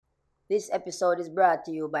This episode is brought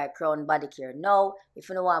to you by Crown Body Care. Now, if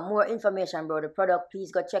you want more information about the product,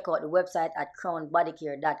 please go check out the website at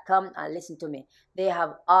crownbodycare.com and listen to me. They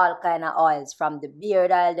have all kind of oils, from the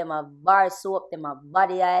beard oil, them have bar soap, them have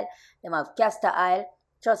body oil, them have castor oil.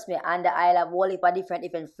 Trust me, and the oil have whole heap of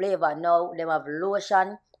different flavor. Now, them have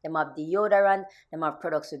lotion, them have deodorant, them have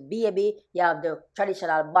products with baby. You have the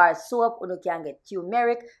traditional bar soap, you can get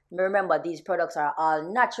turmeric. Remember, these products are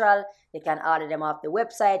all natural. You can order them off the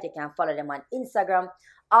website. You can follow them on Instagram.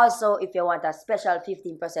 Also, if you want a special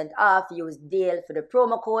 15% off, use Dale for the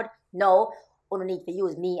promo code. No, you don't need to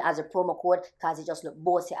use me as a promo code because it just look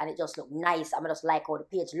bossy and it just look nice. I just like how the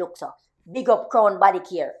page looks. So big up Crown Body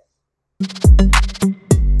Care.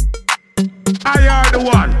 I are the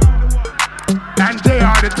one, and they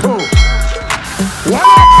are the two.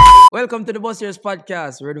 What? Welcome to the Bossiers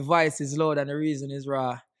Podcast, where the voice is loud and the reason is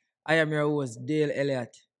raw. I am your host, Dale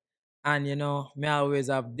Elliott. And me always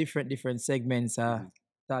have different segments.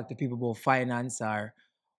 Talk to people about finance or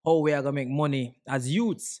how we are going to make money as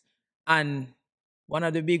youths. And one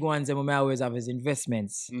of the big ones that we always have is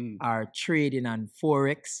investments, are trading and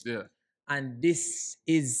Forex. Yeah. And this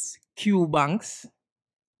is Cuebanks.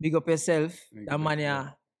 Big up yourself. That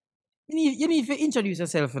man, you need to introduce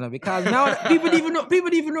yourself now, because now people even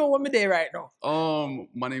know what me there right now.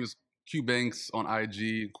 My name is Cuebanks on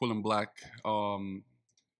IG, Quillan Black.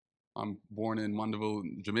 I'm born in Mandeville,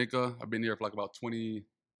 Jamaica. I've been here for about 20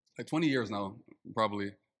 years now,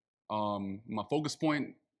 probably. My focus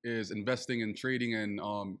point is investing and trading and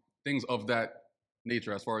things of that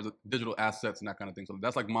nature, as far as digital assets and that kind of thing. So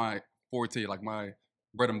that's like my forte, like my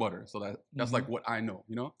bread and butter. So that's like what I know,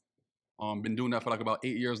 Been doing that for like about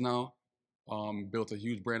 8 years now. Built a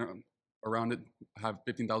huge brand around it. I have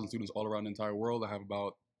 15,000 students all around the entire world. I have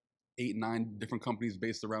about 8-9 different companies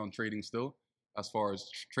based around trading still, as far as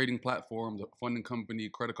trading platforms, a funding company,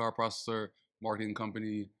 credit card processor, marketing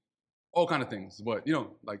company, all kind of things. But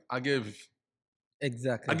like I give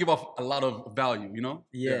off a lot of value,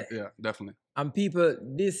 Yeah, definitely. And people,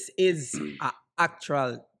 this is an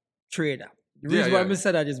actual trader. The reason why I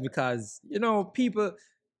said that is because, people,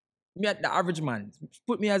 me at the average man,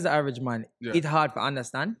 put me as the average man, it's hard to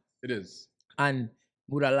understand. It is. And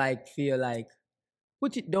would I feel like,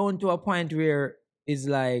 put it down to a point where it's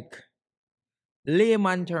like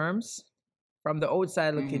layman terms from the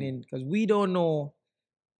outside looking in, because we don't know.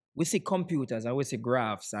 We see computers and we see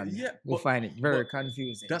graphs and we find it very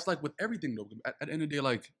confusing. That's like with everything though. At the end of the day,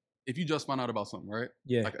 like if you just found out about something, right?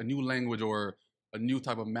 Yeah. Like a new language or a new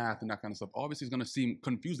type of math and that kind of stuff, obviously it's going to seem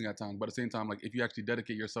confusing at times, but at the same time, like if you actually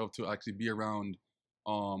dedicate yourself to actually be around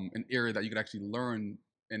an area that you could actually learn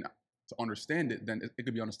and to understand it, then it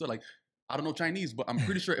could be understood. Like, I don't know Chinese, but I'm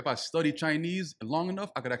pretty sure if I study Chinese long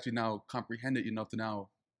enough, I could actually now comprehend it enough to now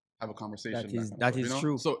have a conversation. That is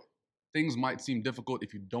true. So things might seem difficult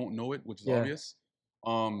if you don't know it, which is obvious.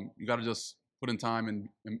 You got to just put in time and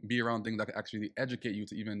be around things that can actually educate you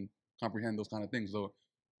to even comprehend those kind of things. So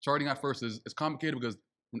charting at first is complicated because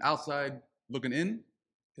from outside looking in,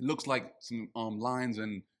 it looks like some lines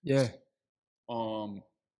and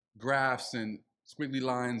graphs and squiggly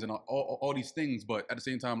lines and all these things. But at the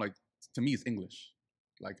same time, like to me, it's English.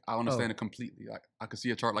 Like I understand it completely. Like I could see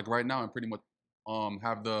a chart like right now and pretty much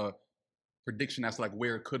have the prediction as to like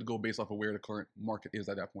where it could go based off of where the current market is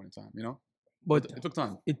at that point in time. But it took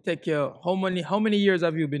time. It took you how many years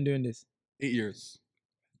have you been doing this? 8 years.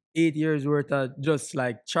 8 years worth of just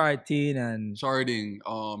like charting,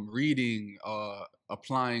 reading,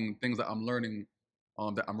 applying things that I'm learning,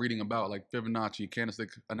 that I'm reading about, like Fibonacci, candlestick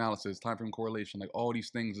analysis, time frame correlation, like all these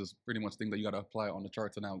things is pretty much things that you got to apply on the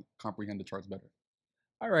chart to now comprehend the charts better.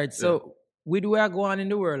 All right, so with where going on in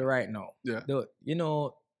the world right now,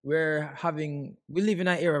 we live in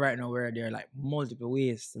an era right now where there are like multiple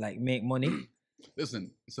ways to like make money. Listen,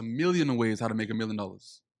 it's a million ways how to make $1 million.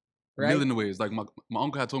 Right? A million ways. Like my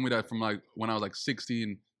uncle had told me that from like when I was like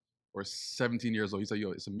 16 or 17 years old. He said,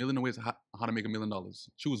 "Yo, it's a million ways how to make $1 million.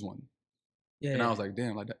 Choose one." Yeah. And I was like,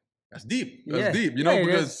 "Damn, like that's deep. That's deep,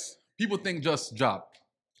 because people think just job.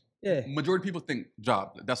 Yeah. Majority of people think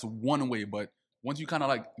job. That's one way, but once you kind of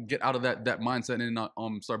like get out of that mindset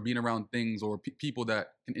and start being around things or people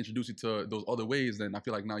that can introduce you to those other ways, then I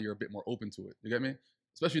feel like now you're a bit more open to it. You get me?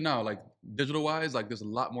 Especially now, like digital wise, like there's a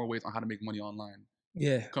lot more ways on how to make money online.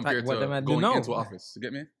 Yeah. Compared to going into office. You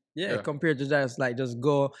get me? Yeah, compared to just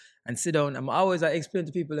go and sit down. I'm always, I explain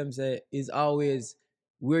to people, them say, is always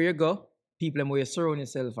where you go, people where you surround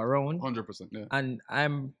yourself around. 100%, yeah. And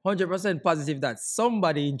I'm 100% positive that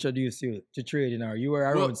somebody introduced you to trading or you were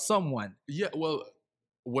around someone. Yeah, well,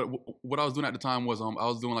 what I was doing at the time was I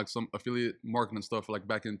was doing like some affiliate marketing stuff like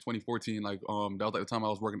back in 2014. Like that was like the time I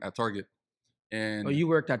was working at Target. And Oh, you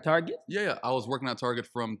worked at Target? yeah, I was working at Target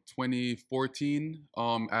from 2014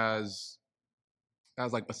 as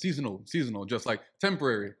like a seasonal, just like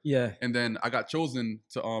temporary. Yeah. And then I got chosen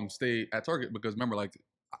to stay at Target because remember, like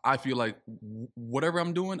I feel like whatever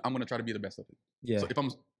I'm doing, I'm gonna try to be the best of it. Yeah. So if I'm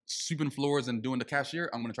sweeping floors and doing the cashier,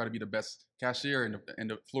 I'm gonna try to be the best cashier and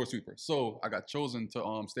the floor sweeper. So I got chosen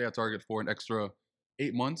to stay at Target for an extra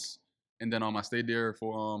 8 months, and then I stayed there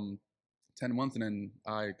for 10 months, and then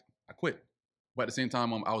I quit. But at the same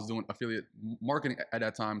time, I was doing affiliate marketing at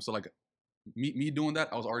that time. So like me doing that,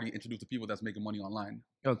 I was already introduced to people that's making money online.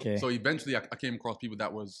 Okay. So eventually, I came across people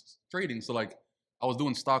that was trading. So like I was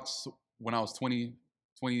doing stocks when I was 20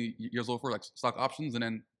 years old for like stock options, and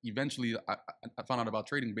then eventually I found out about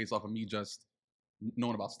trading based off of me just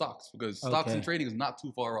knowing about stocks because stocks and trading is not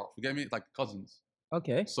too far off. You get me? It's like cousins.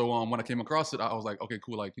 Okay. So when I came across it, I was like, okay,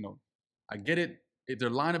 cool. Like I get it. If they're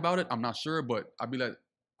lying about it, I'm not sure, but I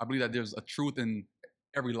believe that there's a truth in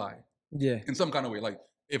every lie. Yeah. In some kind of way, like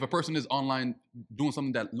if a person is online doing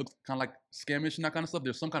something that looks kind of like scamish and that kind of stuff,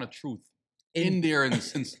 there's some kind of truth in there, in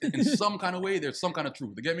some kind of way. There's some kind of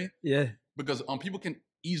truth. You get me? Yeah. Because people can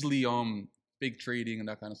easily fake trading and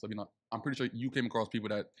that kind of stuff. I'm pretty sure you came across people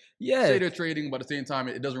that say they're trading, but at the same time,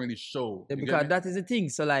 it doesn't really show. Yeah, because that is the thing.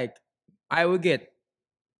 So like, I will get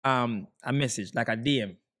a message like a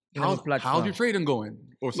DM. How's your trading going?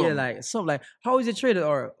 Or something. Yeah, like something like, how is it traded?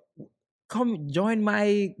 Or come join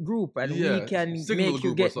my group and we can make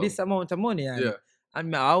you get this amount of money.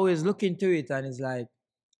 And I always look into it and it's like,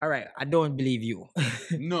 all right, I don't believe you.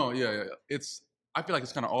 No, yeah. I feel like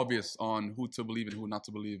it's kind of obvious on who to believe and who not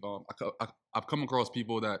to believe. I've come across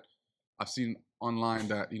people that I've seen online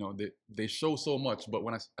that they show so much, but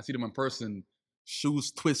when I see them in person,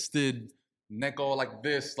 shoes twisted, neck all like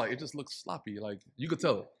this, like it just looks sloppy. Like you could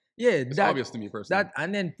tell. Yeah, it's obvious to me personally.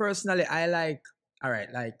 And then personally, I like, all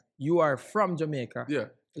right, like you are from Jamaica. Yeah.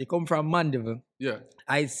 You come from Mandeville. Yeah.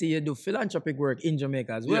 I see you do philanthropic work in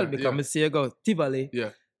Jamaica as well because I see you go Tivoli. Yeah.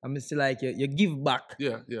 I'm see like you give back.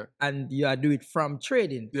 Yeah. And you do it from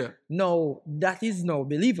trading. Yeah. No, that is no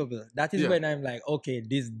believable. That is when I'm like, okay,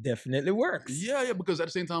 this definitely works. Yeah, because at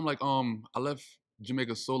the same time, like I left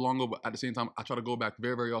Jamaica so long ago, but at the same time, I try to go back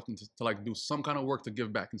very, very often to like do some kind of work to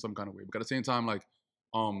give back in some kind of way. But at the same time, like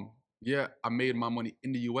I made my money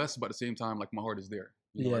in the US, but at the same time, like my heart is there.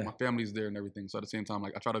 Like my family's there and everything. So at the same time,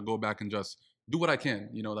 like I try to go back and just do what I can,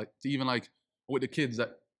 like to even like with the kids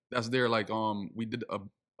that's there, like we did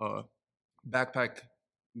a backpack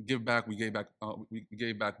give back. We gave back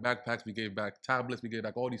backpacks, we gave back tablets, we gave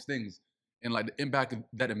back all these things. And like the impact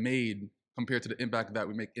that it made compared to the impact that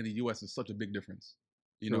we make in the US is such a big difference.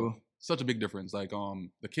 Such a big difference. Like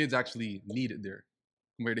the kids actually need it there.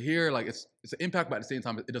 Compared to here, like it's an impact, but at the same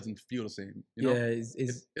time, it doesn't feel the same.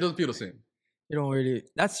 It doesn't feel the same. You don't really.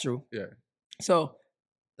 That's true. Yeah. So,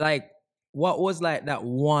 like, what was like that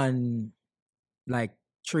one, like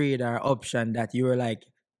trade or option that you were like,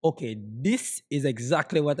 okay, this is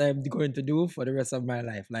exactly what I'm going to do for the rest of my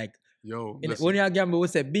life. Like, when you gamble, we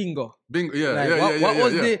say bingo. Bingo. Yeah.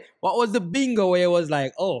 Like, what was the bingo where it was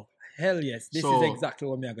like, oh hell yes, this is exactly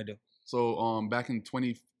what I'm gonna do. So back in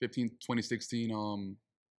 2015, 2016,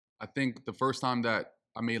 I think the first time that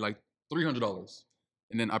I made like $300,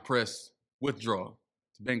 and then I pressed withdraw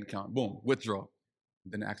to bank account, boom, withdraw.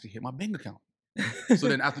 Then it actually hit my bank account. So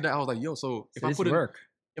then after that, I was like, yo, so if I put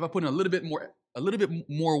in a little bit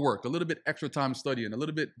more work, a little bit extra time studying, a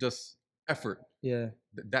little bit just effort,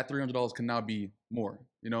 that $300 can now be more,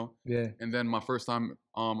 Yeah. And then my first time,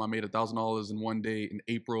 I made $1,000 in one day in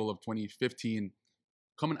April of 2015,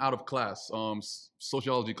 coming out of class,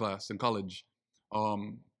 sociology class in college.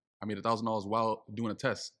 I made $1,000 while doing a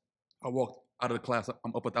test. I walked out of the class,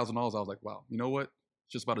 I'm up $1,000. I was like, wow, you know what?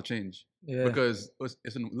 It's just about to change. Yeah. Because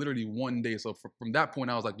it's in literally one day. So from that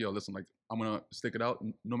point, I was like, yo, listen, like I'm going to stick it out.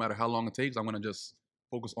 No matter how long it takes, I'm going to just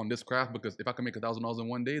focus on this craft, because if I can make $1,000 in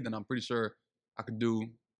one day, then I'm pretty sure I could do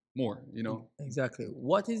more, Exactly.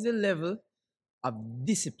 What is the level of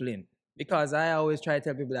discipline? Because I always try to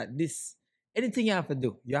tell people that anything you have to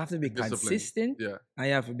do, you have to be consistent. Yeah. And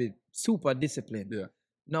you have to be super disciplined. Yeah.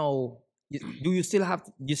 Now, you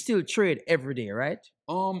still trade every day, right?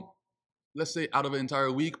 Let's say out of an entire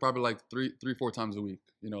week, probably like 3-4 times a week.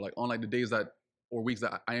 Like on like the days or weeks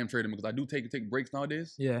that I am trading, because I do take breaks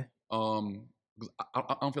nowadays. Yeah. Because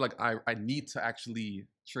I don't feel like I need to actually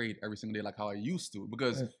trade every single day like how I used to,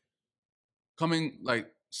 because coming like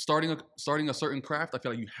starting a certain craft, I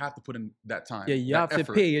feel like you have to put in that time. Yeah, you that have to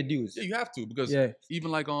effort. pay your dues. Yeah, you have to, because even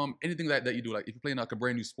like anything that you do, like if you're playing like a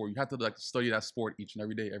brand new sport, you have to like study that sport each and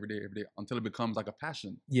every day until it becomes like a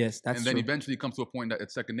passion. Yes, that's and then true. eventually it comes to a point that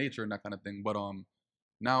it's second nature and that kind of thing. But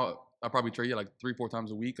now I probably trade like 3-4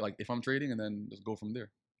 times a week, like if I'm trading, and then just go from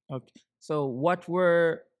there. Okay. So what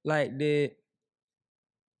were like the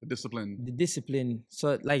discipline?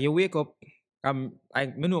 So like you wake up, I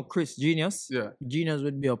know Chris Genius. Yeah. Genius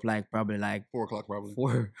would be up like probably like 4 o'clock probably.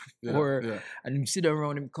 4, Yeah. and him sit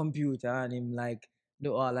around him computer and him like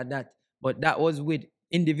do all of that. But that was with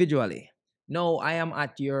individually. Now I am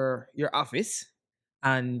at your office,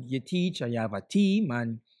 and you teach and you have a team,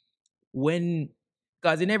 and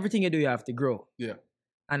because in everything you do you have to grow. Yeah.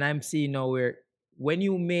 And I'm seeing now where when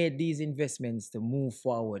you made these investments to move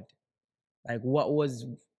forward, like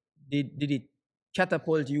did it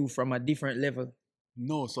catapult you from a different level?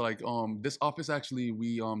 No, so like this office, actually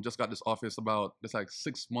we just got this office about just like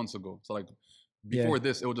 6 months ago. So like before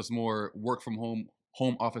this, it was just more work from home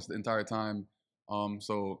office the entire time.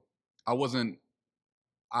 So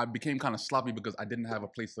I became kind of sloppy because I didn't have a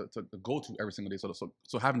place to go to every single day. So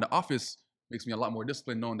having the office makes me a lot more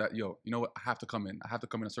disciplined, knowing that, you know what, I have to come in at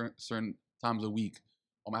certain times a week.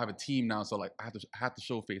 I have a team now, so like I have to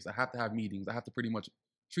show face. I have to have meetings. I have to pretty much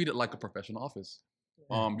treat it like a professional office.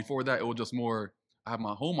 Before that, it was just more, I have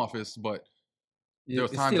my home office, but there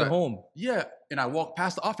was times still home. Yeah, and I walk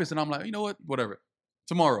past the office and I'm like, you know what, whatever.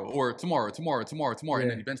 Tomorrow, and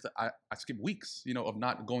then eventually I skip weeks, of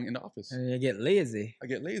not going in the office. And you get lazy. I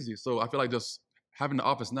get lazy, so I feel like just having the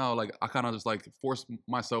office now, like I kind of just like force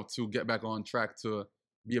myself to get back on track to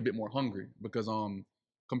be a bit more hungry, because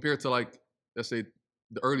compared to like, let's say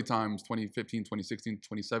the early times, 2015, 2016,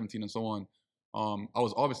 2017, and so on, I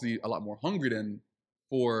was obviously a lot more hungry then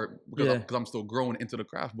because I'm still growing into the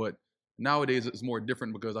craft. But nowadays it's more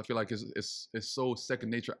different because I feel like it's so second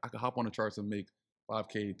nature. I could hop on the charts and make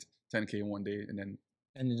 5K, 10K in one day, and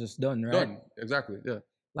you're just done, right? Done, exactly, yeah.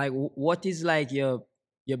 Like, what is like your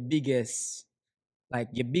biggest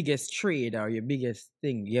trade or your biggest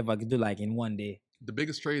thing you ever do like in one day? The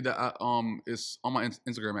biggest trade that I is on my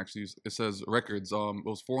Instagram, actually. It says records. It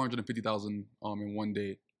was 450,000 in one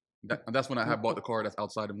day. That's when I had bought the car that's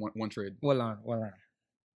outside in one trade. Hold on.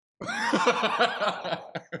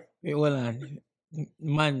 Wait, hold on.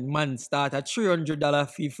 Man, start at $300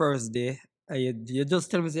 fee first day. You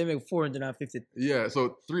just tell me you make 450. Yeah,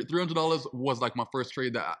 so $300 was like my first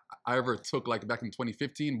trade that I ever took, like back in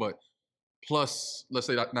 2015. But plus, let's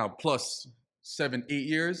say that now, plus 7-8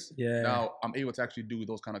 years. Yeah. Now I'm able to actually do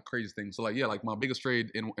those kind of crazy things. So like, yeah, like my biggest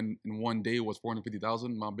trade in one day was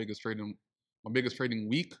 450,000. My biggest trading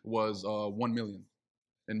week was 1 million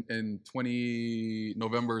in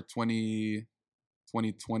November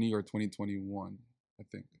 2020 or 2021, I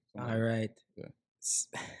think. All right. Yeah.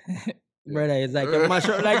 Brother, it's like you mash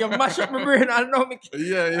up my brain. I know me.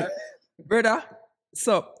 Yeah. Brother,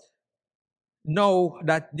 so now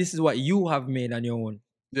that this is what you have made on your own.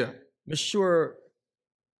 Yeah. I'm sure,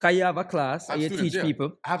 can you have a class and you teach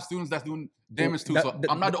people? I have students that's doing damage too, so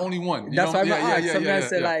I'm not the only one. That's why I'm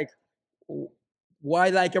asking. Like, why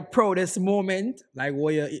like your proudest moment, like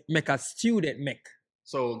what you make a student make?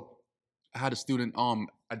 So I had a student,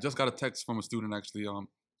 I just got a text from a student, actually.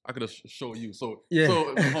 I could have show you. So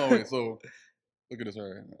look at this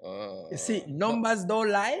right. You see, numbers don't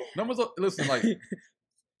lie. Listen, like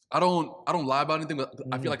I don't lie about anything, but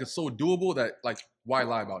I feel like it's so doable that, like, why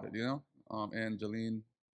lie about it, Angeline.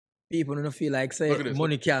 People don't feel like saying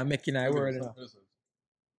money can't make in our world.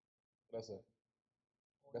 That's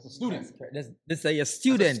a student. This is a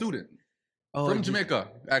student. That's a student. From Jamaica,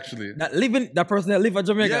 actually. That person that live in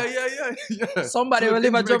Jamaica. Yeah. Somebody who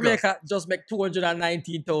live in Jamaica just make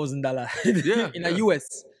 $219,000 in the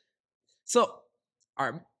US. So,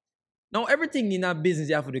 now everything in a business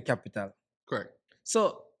you have to do capital. Correct.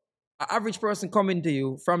 So, an average person coming to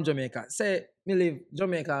you from Jamaica, say, me live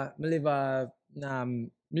Jamaica, me live a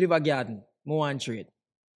garden, me want trade.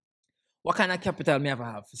 What kind of capital me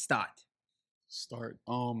have to start?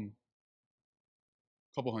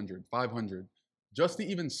 Couple hundred, 500, just to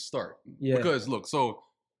even start. Yeah. Because look, so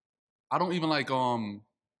I don't even like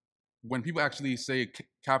when people actually say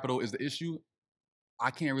capital is the issue, I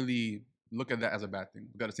can't really look at that as a bad thing.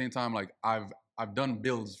 But at the same time, like I've done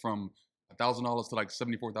builds from $1,000 to like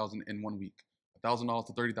 74,000 in 1 week, $1,000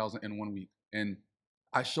 to 30,000 in 1 week, and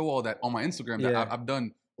I show all that on my Instagram that I've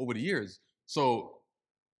done over the years. So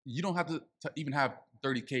you don't have to even have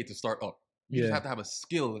 30K to start up. You just have to have a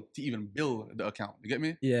skill to even build the account. You get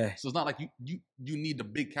me? Yeah. So it's not like you need the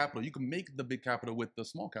big capital. You can make the big capital with the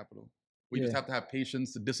small capital. We just have to have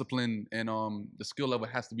patience, the discipline, and the skill level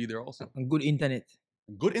has to be there also. And good internet.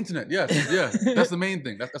 Good internet, yes, yeah. That's the main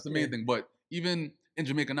thing. That's the main thing. But even in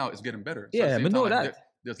Jamaica now, it's getting better. So Yeah, but know that.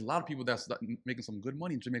 There's a lot of people that's making some good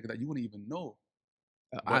money in Jamaica that you wouldn't even know.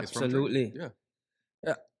 Absolutely. Yeah.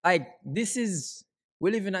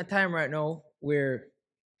 We live in a time right now where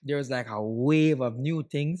there's like a wave of new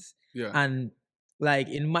things. Yeah. And like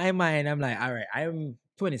in my mind, I'm like, all right, I'm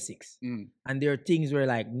 26. And there are things where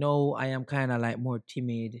like, no, I am kind of like more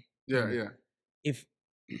timid. Yeah. If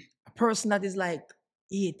a person that is like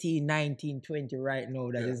 18, 19, 20 right now,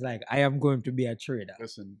 that is like, I am going to be a trader.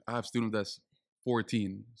 Listen, I have students that's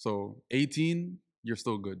 14. So 18, you're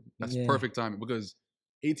still good. That's perfect timing because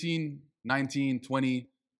 18, 19, 20,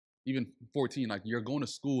 even 14, like you're going to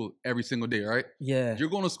school every single day, right? Yeah. You're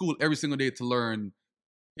going to school every single day to learn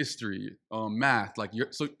history, math. Like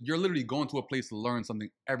you're literally going to a place to learn something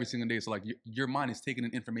every single day. So like your mind is taking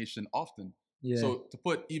in information often. Yeah. So to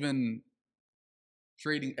put even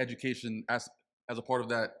trading education as a part of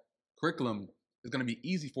that curriculum is going to be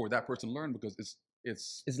easy for that person to learn because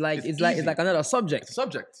it's like another subject. It's a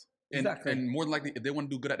subject. Exactly. And more than likely, if they want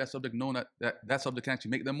to do good at that subject, knowing that subject can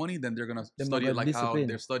actually make them money, then they're gonna study it like discipline. How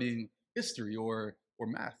they're studying history or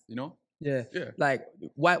math. You know? Yeah. Like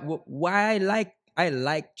why I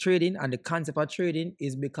like trading and the concept of trading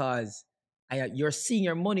is because you're seeing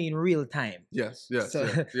your money in real time. Yes. So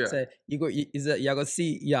you're gonna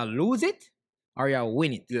see you lose it or you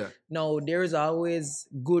win it. Yeah. Now there is always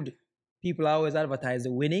good people always advertise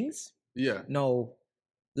the winnings. Yeah. No.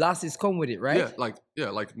 Losses come with it, right? Like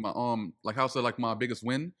my like how I said, like my biggest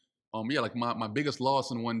win. Like my biggest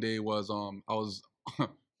loss in one day was I was I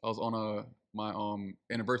was on my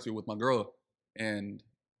anniversary with my girl and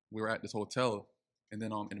we were at this hotel and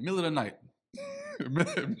then in the middle of the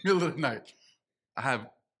night, I have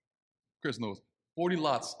Chris knows 40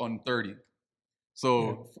 lots on 30.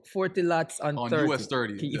 So 40 lots on 30. US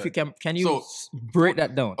 30. If you can you break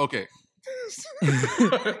that down? Okay.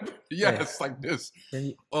 Yes, like this.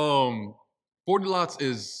 40 lots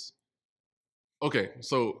is okay.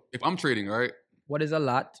 So if I'm trading, right? What is a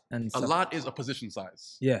lot? A lot is a position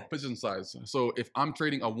size. Yeah. Position size. So if I'm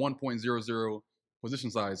trading a 1.00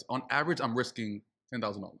 position size, on average, I'm risking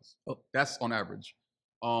 $10,000. Oh. That's on average.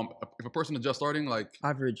 If a person is just starting, like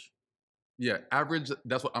average. Yeah, average.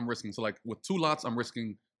 That's what I'm risking. So like with 2 lots, I'm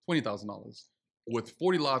risking $20,000. With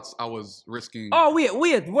 40 lots, I was risking. Oh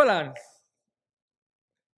wait, hold on.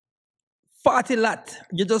 40 lot.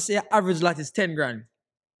 You just say average lot is 10 grand.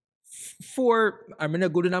 I'm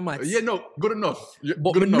not good enough maths. Yeah, no, good enough.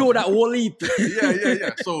 But we know that whole leap.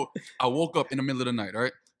 Yeah. So I woke up in the middle of the night,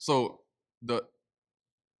 right? So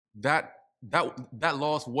that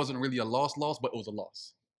loss wasn't really a loss, but it was a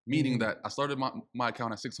loss. Meaning that I started my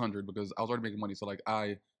account at 600 because I was already making money. So like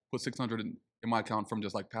I put 600 in my account from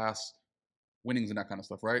just like past winnings and that kind of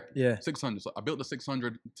stuff, right? Yeah. 600. So I built the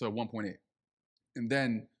 600 to 1.8. And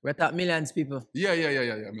then we're at millions, people. Yeah,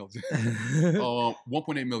 millions.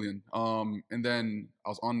 1.8 million. And then I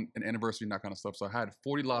was on an anniversary and that kind of stuff. So I had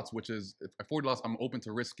 40 lots, which is at 40 lots, I'm open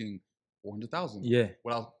to risking 400,000. Yeah.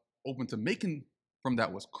 What I was open to making from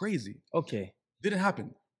that was crazy. Okay. Didn't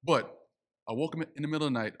happen. But I woke up in the middle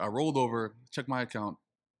of the night. I rolled over, checked my account.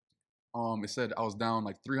 It said I was down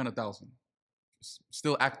like 300,000.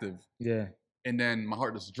 Still active. Yeah. And then my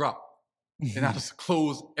heart just dropped. And I just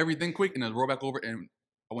closed everything quick and then rolled back over and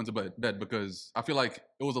I went to bed because I feel like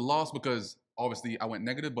it was a loss because obviously I went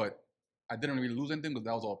negative, but I didn't really lose anything because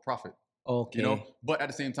that was all profit. Okay. You know? But at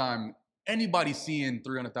the same time, anybody seeing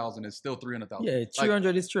 300,000 is still 300,000. Yeah,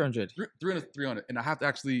 300 is 300. 300. And I have to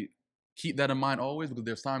actually keep that in mind always because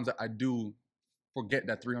there's times that I do forget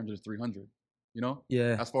that 300 is 300. You know?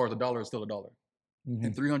 Yeah. As far as a dollar is still a dollar. Mm-hmm.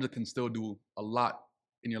 And 300 can still do a lot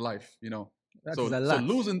in your life, you know? So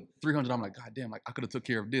losing 300, I'm like, God damn, like I could have took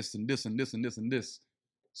care of this and this and this and this and this.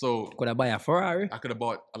 So could I buy a Ferrari? I could have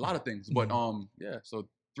bought a lot of things, but so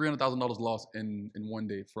 $300,000 lost in one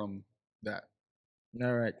day from that.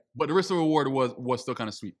 All right. But the risk to reward was still kind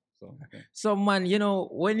of sweet. So man, you know,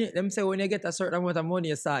 when you get a certain amount of money,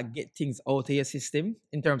 you start get things out of your system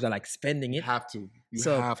in terms of like spending it. You have to,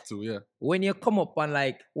 yeah. When you come up on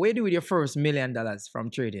like, where do you with your first $1 million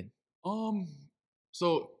from trading?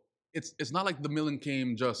 So it's not like the million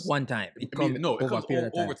came just one time. It comes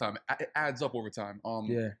over time. It adds up over time.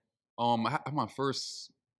 I have my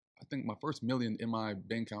first million in my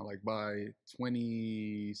bank account like by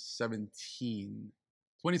 2017.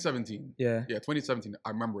 2017. Yeah. Yeah, 2017.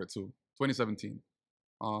 I remember it too. 2017.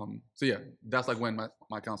 So yeah, that's like when my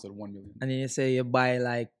account said 1 million. And then you say you buy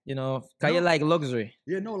like, you like luxury.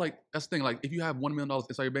 Yeah, no, like that's the thing. Like if you have $1 million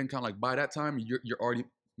inside your bank account, like by that time you're already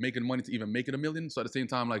making money to even make it $1 million. So at the same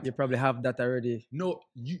time, like You probably have that already. no,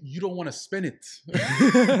 you don't want to spend it.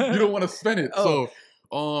 You don't want to spend it. Oh.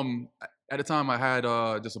 So at the time I had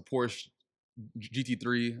just a Porsche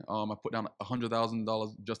GT3. I put down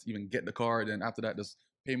 $100,000 just to even get the car. Then after that, just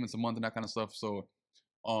payments a month and that kind of stuff. So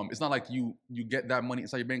it's not like you get that money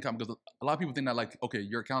inside your bank account, because a lot of people think that like, okay,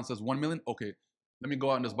 your account says 1 million. Okay, let me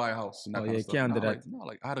go out and just buy a house and that kind of stuff. Can't do that. Like, no,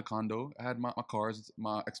 like I had a condo, I had my cars,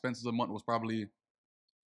 my expenses a month was probably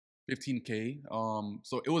 15K.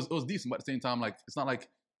 So it was decent, but at the same time, like it's not like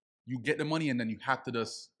you get the money and then you have to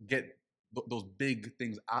just get those big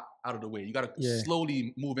things out of the way. You got to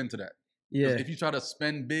slowly move into that. Yeah. If you try to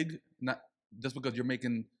spend big, not just because you're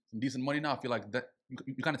making some decent money now, I feel like that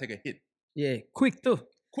you kind of take a hit. Yeah, quick too.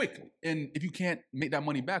 Quick, and if you can't make that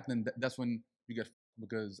money back, then that's when you get,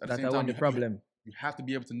 because at the That's same time, the problem. you have to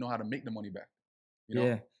be able to know how to make the money back. You know?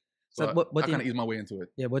 Yeah. So but I kind of ease my way into it.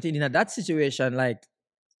 Yeah, but in that situation, like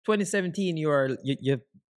 2017, you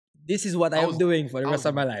this is what I'm doing for the rest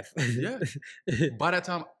of my life. Yeah. By that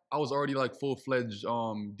time, I was already like full-fledged,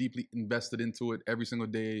 deeply invested into it every single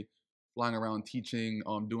day, flying around teaching,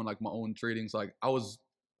 doing like my own trading. So like I was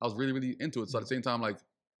really, really into it. So at the same time, like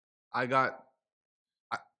I got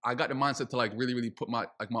the mindset to like really, really put my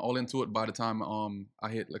all into it by the time I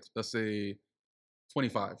hit, like, let's say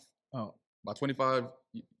 25. Oh. By 25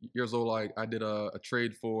 years old, like I did a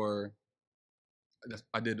trade for,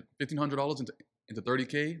 I did $1,500 into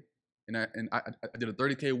 30K, and I did a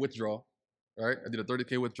 30K withdrawal, right? I did a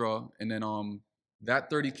 30K withdrawal, and then that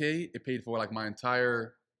 30K, it paid for like my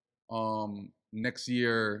entire next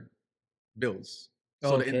year bills.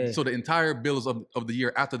 So the entire bills of the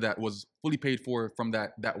year after that was fully paid for from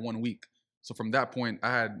that 1 week. So from that point, I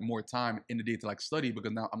had more time in the day to like study,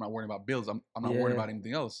 because now I'm not worrying about bills. I'm not worrying about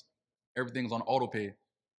anything else. Everything's on auto pay,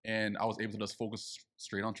 and I was able to just focus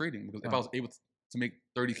straight on trading, because if I was able to make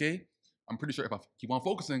 30K, I'm pretty sure if I keep on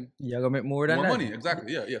focusing, you're gonna make more money.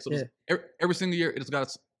 Exactly. Yeah. So every single year,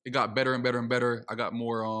 it got better and better and better. I got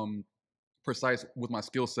more precise with my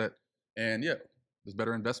skill set, and there's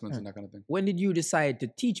better investments and that kind of thing. When did you decide to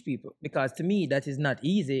teach people? Because to me, that is not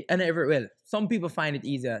easy. And some people find it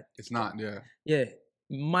easier. It's not, yeah. Yeah.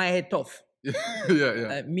 My head tough.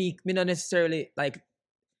 Yeah. Me not necessarily, like,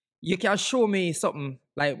 you can show me something,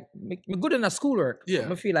 like, me good in a schoolwork.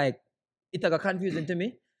 Yeah. I feel like it got confusing to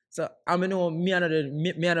me. So I know me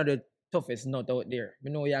another toughest nut out there.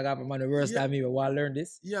 You know, you got the worst time me while I learn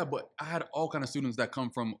this. Yeah, but I had all kind of students that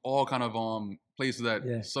come from all kind of places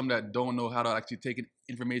that some that don't know how to actually take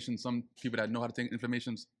information, some people that know how to take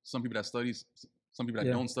information, some people that studies, some people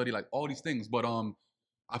that don't study, like all these things. But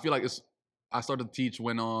I feel like I started to teach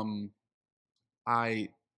when I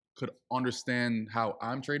could understand how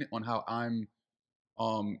I'm trading, on how I'm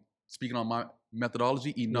speaking on my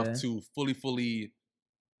methodology enough to fully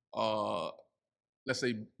let's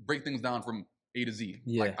say break things down from A to Z.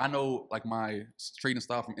 Yeah. Like I know like my trading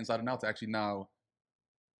style from inside and out to actually now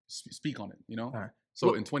speak on it, you know? Right.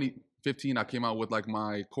 So in 2015, I came out with like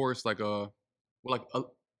my course, like a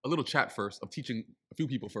little chat first of teaching a few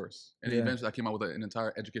people first. And then eventually I came out with an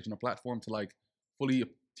entire educational platform to like fully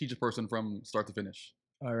teach a person from start to finish.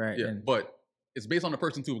 All right. Yeah. But it's based on the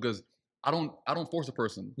person too, because I don't force a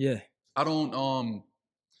person. Yeah. I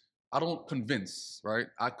don't convince, right?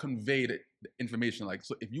 I convey the information. Like,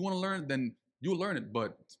 so if you want to learn, then you'll learn it.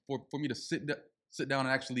 But for me to sit down and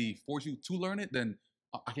actually force you to learn it, then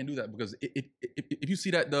I can't do that, because if you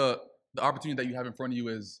see that the opportunity that you have in front of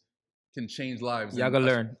you can change lives, you're gonna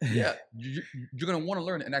learn. Yeah, you're gonna want to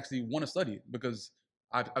learn it and actually want to study it, because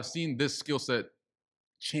I've seen this skill set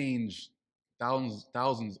change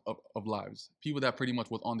thousands of lives. People that pretty much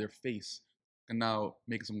was on their face and now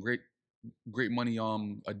making some great money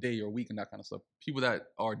a day or a week and that kind of stuff. People that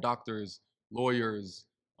are doctors, lawyers,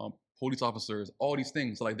 police officers, all these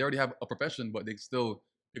things. So like they already have a profession, but they still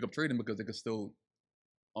pick up trading because they can still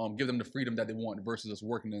give them the freedom that they want versus just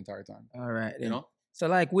working the entire time. All right. You know? So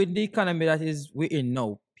like with the economy that we're in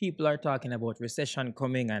now, people are talking about recession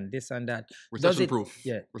coming and this and that. Recession proof.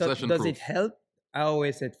 Yeah. Recession does proof. it help? I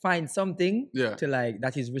always said find something to like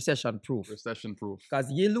that is recession proof. Recession proof. Because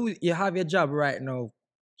you have your job right now,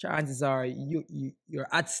 chances are you're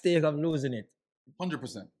at stake of losing it.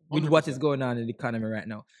 100%. With what is going on in the economy right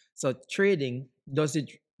now. So trading,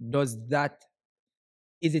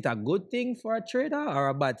 is it a good thing for a trader or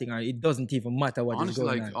a bad thing, or it doesn't even matter what is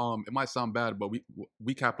going on? Honestly, it might sound bad, but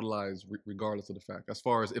we capitalize regardless of the fact. As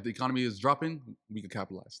far as if the economy is dropping, we can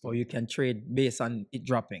capitalize. Or you can trade based on it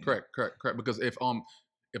dropping. Correct. Because if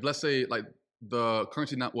let's say like the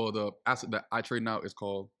currency now, well, the asset that I trade now is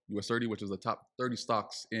called US 30, which is the top 30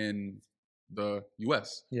 stocks in the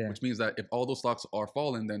US, Yeah. which means that if all those stocks are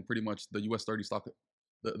falling, then pretty much the US 30 stock,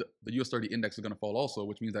 the US 30 index is going to fall also,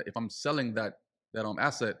 which means that if I'm selling that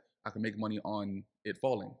asset, I can make money on it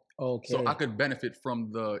falling. Okay. So I could benefit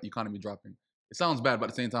from the economy dropping. It sounds bad, but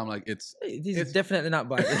at the same time, like it's definitely not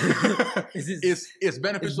bad. it's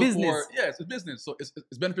beneficial it's for it's business. So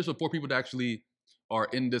it's beneficial for people that actually are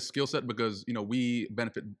in this skill set because we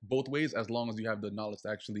benefit both ways as long as you have the knowledge to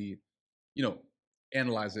actually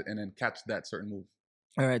analyze it and then catch that certain move.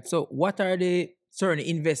 All right. So what are the certain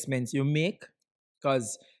investments you make?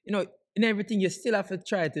 Because in everything you still have to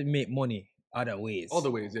try to make money other ways.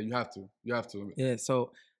 Other ways, yeah, you have to. Yeah.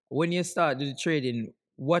 So when you start the trading,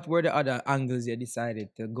 what were the other angles you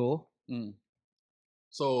decided to go?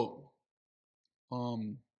 So,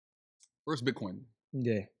 first Bitcoin.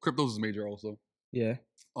 Yeah. Cryptos is major also. Yeah.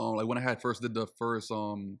 Like when I did the first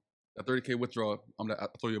that 30K withdrawal that I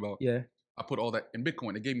told you about. Yeah. I put all that in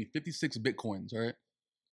Bitcoin. It gave me 56 Bitcoins, right?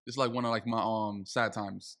 It's like one of like my sad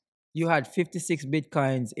times. You had 56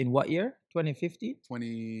 Bitcoins in what year? 2015?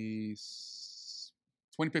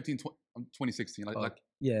 2015, 2016.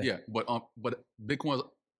 Yeah. But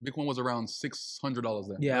Bitcoin was around $600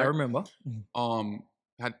 then. Yeah, right? I remember.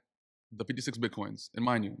 Had the 56 Bitcoins, and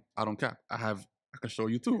mind you, I don't cap. I can show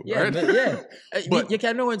you too. Yeah, right? yeah. But you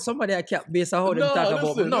can know when somebody I cap based on how them talk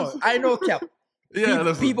about. No, I know cap.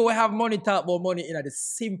 Yeah, people will have money talk about money in the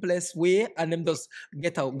simplest way, and them just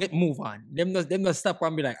move on. Them just stop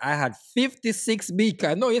and be like, I had 56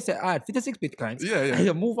 Bitcoins. No, you said I had 56 Bitcoins. Yeah. And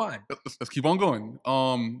you move on. Let's keep on going.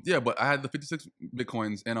 Yeah, but I had the 56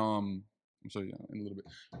 Bitcoins, and I'll show you in a little bit.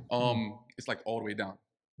 It's like all the way down.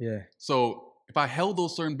 Yeah. So if I held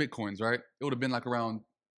those certain Bitcoins, right, it would have been like around.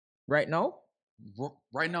 Right now?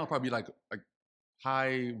 Right now, probably like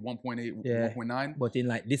high 1.8, yeah. 1.9. But in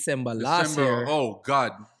like December last year. Oh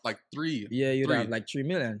God, like 3. Yeah, you'd have like 3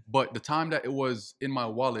 million. But the time that it was in my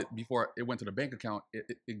wallet before it went to the bank account,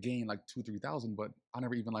 it gained like 2,000-3,000. But I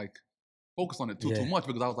never even like focused on it too much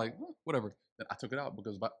because I was like, whatever. Then I took it out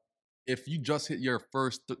because if you just hit your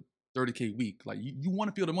first 30K week, like you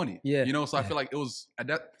want to feel the money. Yeah. So I feel like it was at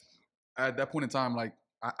that point in time, like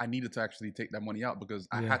I needed to actually take that money out because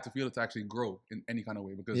I had to feel it to actually grow in any kind of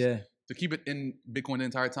way because to keep it in Bitcoin the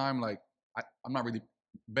entire time, like I'm not really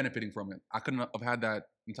benefiting from it. I couldn't have had that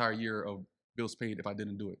entire year of bills paid if I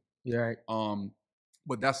didn't do it. Yeah. Right.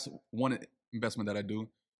 But that's one investment that I do.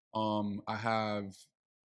 I have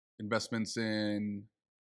investments in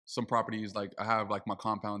some properties. Like I have like my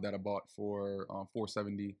compound that I bought for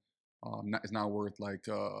 $470. It's now worth like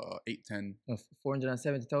 $810.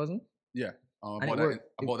 470,000. Yeah. I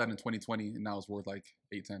bought that in 2020, and now it's worth like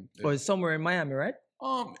 $810. Oh, it's somewhere in Miami, right?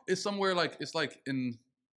 It's somewhere it's like in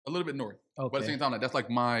a little bit north. Okay. But at the same time, like that's like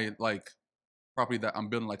my property that I'm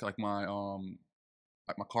building like my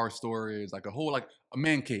car storage, like a whole like a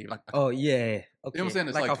man cave. Like oh yeah. Okay. You know what I'm saying?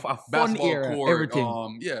 It's like like a fun basketball area, court.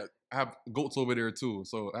 everything. Yeah. I have goats over there too.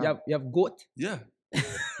 So you have goat? Yeah. Yeah.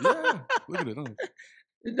 Look at it. Look.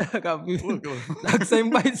 Like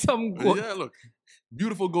saying buy some goat. Yeah, look.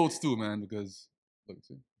 Beautiful goats too, man, because look,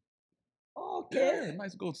 see. Okay. Yeah,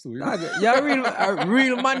 nice goats too. You're a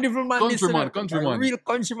real Mandeville man. Countryman. A real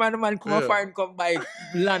countryman man come buy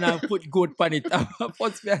land and put goat on it.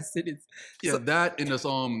 What's it? Yeah, so, that in this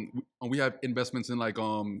we have investments in like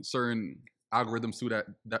certain algorithms too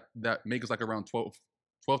that make us like around 12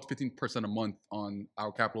 to 15% a month on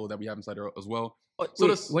our capital that we have inside there as well. So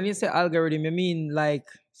wait, when you say algorithm, you mean like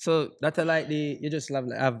so that's like you just have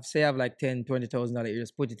like $10,000-$20,000, you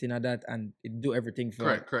just put it in that and it do everything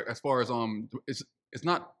for correct. As far as it's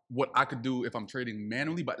not what I could do if I'm trading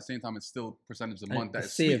manually, but at the same time it's still percentage a month that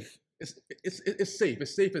is safe. It's safe.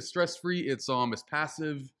 It's safe. It's stress free. It's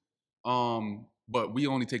passive. But we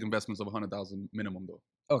only take investments of 100,000 minimum though.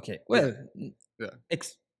 Okay. Well. Yeah.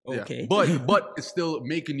 Okay. Yeah. But it's still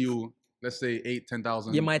making you. Let's say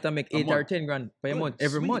 8,000-10,000. You might make 8 or 10 grand per month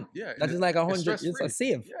every month. Yeah, that is like 100. It's a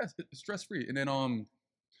save. Yeah, it's stress free. And then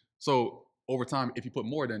so over time, if you put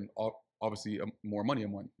more, then obviously more money a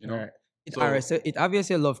month. Right. So it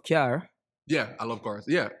obviously love car. Yeah, I love cars.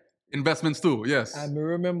 Yeah, investments too. Yes. I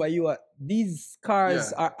remember these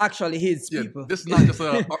cars are actually his people. This is not just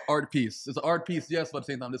an art piece. It's an art piece, yes, but at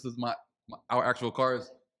the same time, this is our actual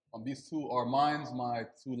cars. These two are mine. My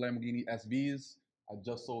 2 Lamborghini SVs. I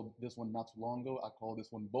just sold this one not too long ago. I call this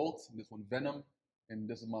one Bolt, this one Venom, and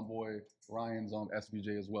this is my boy Ryan's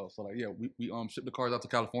SVJ as well. So like we shipped the cars out to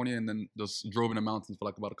California and then just drove in the mountains for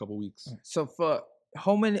like about a couple weeks. So for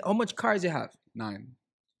how much cars you have? 9.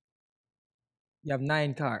 You have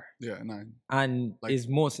 9 cars. Yeah, 9. And it's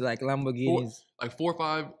mostly like Lamborghinis. 4 or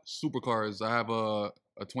 5 supercars. I have a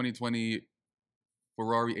 2020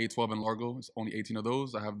 Ferrari A12 in Largo. It's only 18 of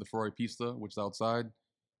those. I have the Ferrari Pista, which is outside.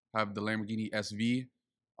 I have the Lamborghini SV.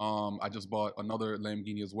 I just bought another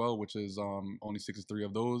Lamborghini as well, which is only 63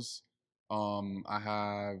 of those. I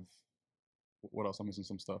have, what else? I'm missing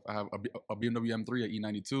some stuff. I have a BMW M3, a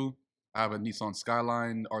E92. I have a Nissan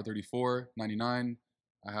Skyline R34 99.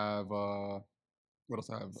 I have what else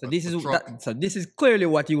I have? So this is clearly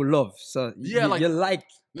what you love. So yeah, you like.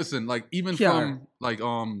 Listen, like even car. from like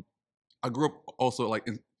I grew up also like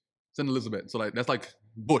in St. Elizabeth, so like that's like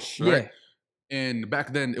bush, right? Yeah. And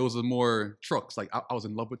back then it was more trucks. Like I was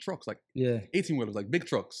in love with trucks, like 18 wheelers, like big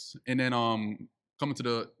trucks. And then coming to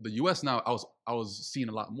the US now, I was seeing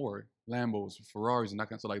a lot more Lambos, Ferraris, and that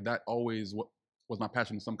kind of stuff. Like that always was my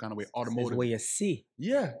passion in some kind of way. Automotive. That's where you see.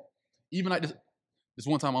 Yeah. Even like this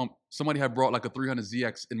one time, somebody had brought like a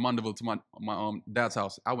 300ZX in Mandeville to my dad's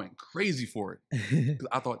house. I went crazy for it because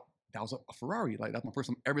I thought that was a Ferrari. Like that's my first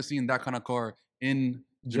time ever seeing that kind of car in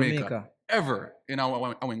Jamaica. Ever. And I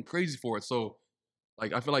went crazy for it. So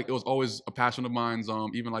like I feel like it was always a passion of mine.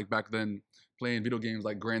 Even like back then, playing video games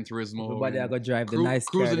like Gran Turismo. Everybody I go drive the nice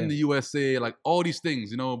car. Cruising in the USA, like all these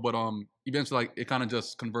things, you know. But eventually, like it kind of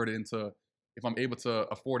just converted into, if I'm able to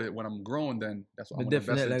afford it when I'm growing, then that's what I'm gonna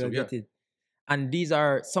invest into. Get it. And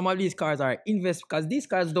some of these cars are because these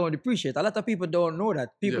cars don't depreciate. A lot of people don't know that.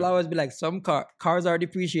 People always be like, some cars are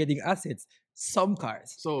depreciating assets. Some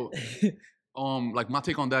cars. So, like my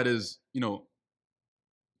take on that is, you know,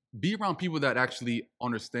 be around people that actually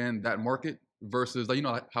understand that market versus, like, you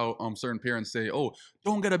know, like how certain parents say, oh,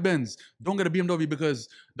 don't get a Benz, don't get a BMW because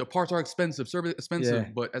the parts are expensive, service expensive.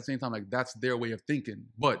 Yeah. But at the same time, like that's their way of thinking.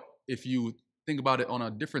 But if you think about it on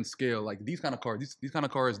a different scale, like these kind of cars, these kind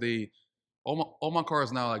of cars, all my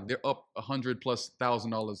cars now, like they're up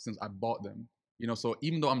 $100,000+ since I bought them. You know, so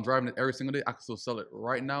even though I'm driving it every single day, I can still sell it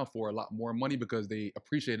right now for a lot more money because they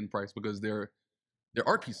appreciate in price because they're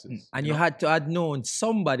art pieces. And you had to have known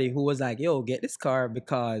somebody who was like, yo, get this car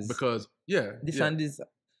because this and this.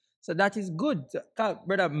 So that is good.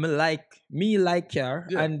 Brother, me like car,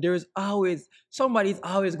 and there's always somebody's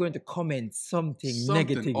always going to comment something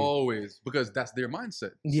negative. Always, because that's their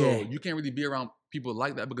mindset. So you can't really be around people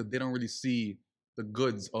like that because they don't really see the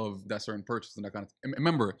goods of that certain purchase and that kind of thing.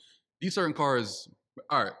 Remember, these certain cars,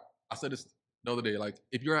 all right, I said this the other day, like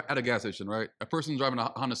if you're at a gas station, right? A person driving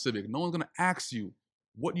a Honda Civic, no one's gonna ask you,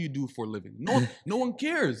 what do you do for a living? No one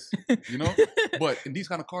cares, you know? But in these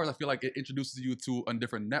kind of cars, I feel like it introduces you to a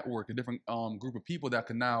different network, a different group of people that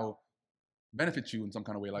can now benefit you in some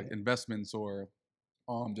kind of way, like investments or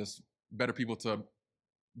just better people to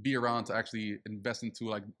be around to actually invest into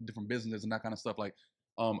like different businesses and that kind of stuff. Like,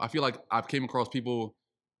 I feel like I've came across people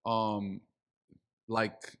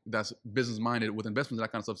like that's business minded with investments and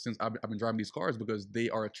that kind of stuff since I've been driving these cars because they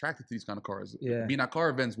are attracted to these kind of cars. Yeah. Being at car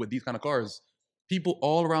events with these kind of cars, people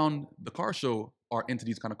all around the car show are into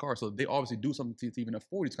these kind of cars. So they obviously do something to even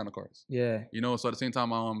afford these kind of cars. Yeah. You know, so at the same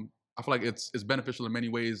time, I feel like it's beneficial in many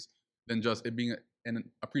ways than just it being an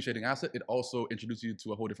appreciating asset. It also introduces you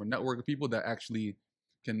to a whole different network of people that actually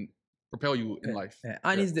can propel you in life. Yeah.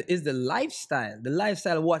 And is the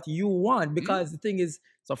lifestyle what you want? Because the thing is,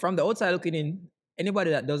 so from the outside looking in,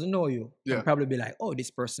 anybody that doesn't know you can probably be like, oh,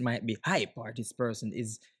 this person might be hype or this person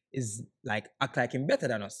is like act like him better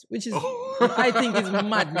than us, which is I think is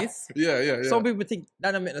madness. Yeah. Some people think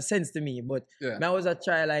that don't make no sense to me, but I always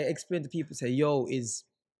try like explain to people, say, yo, is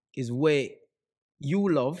way you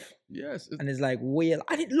love. Yes. And it's like, well,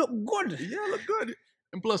 and it look good. Yeah, look good.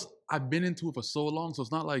 And plus, I've been into it for so long, so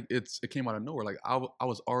it's not like it came out of nowhere. Like I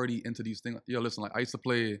was already into these things. Yo, listen, like I used to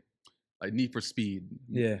play like Need for Speed.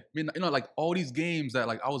 Yeah. I mean, you know, like all these games that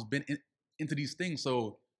like I was into these things.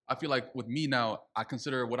 So I feel like with me now, I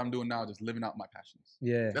consider what I'm doing now just living out my passions.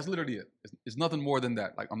 Yeah. That's literally it. It's nothing more than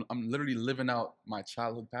that. Like I'm literally living out my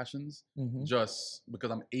childhood passions just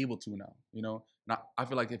because I'm able to now, you know? And I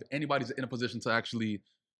feel like if anybody's in a position to actually,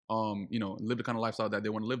 you know, live the kind of lifestyle that they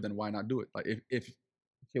want to live, then why not do it? Like if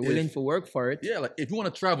you're willing to work for it. Yeah, like if you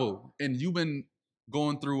want to travel and you've been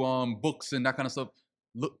going through books and that kind of stuff,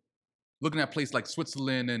 looking at places like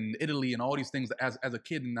Switzerland and Italy and all these things as a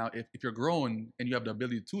kid, and now if you're growing and you have the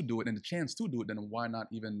ability to do it and the chance to do it, then why not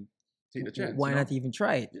even take the chance? Why not even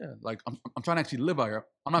try it? Yeah, like I'm trying to actually live out here.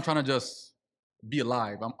 I'm not trying to just be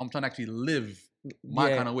alive. I'm trying to actually live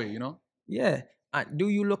my kind of way, you know? Yeah. Do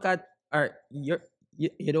you look at you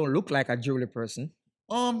don't look like a jewelry person?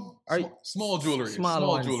 Small jewelry.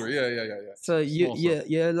 Small jewelry. Yeah. So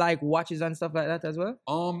you like watches and stuff like that as well?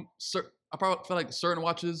 I probably feel like certain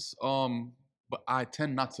watches, but I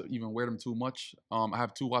tend not to even wear them too much. I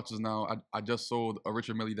have 2 watches now. I just sold a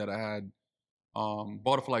Richard Mille that I had.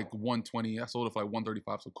 Bought it for like $120. I sold it for like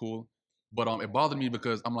 $135, so cool. But it bothered me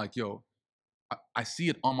because I'm like, yo, I see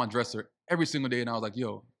it on my dresser every single day, and I was like,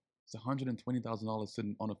 yo, it's $120,000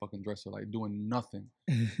 sitting on a fucking dresser, like doing nothing.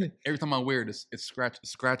 Every time I wear it, it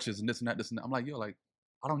scratches and this and that, this and that. I'm like, yo, like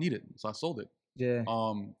I don't need it, so I sold it. Yeah.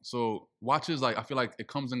 So watches, like I feel like it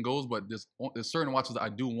comes and goes, but there's certain watches that I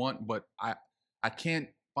do want, but I can't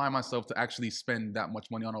find myself to actually spend that much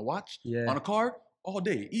money on a watch, on a car, all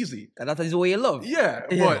day, easy. That is what you love. Yeah,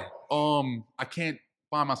 but I can't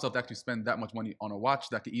find myself to actually spend that much money on a watch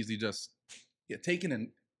that could easily just get taken and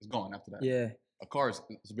it's gone after that. Yeah. A car is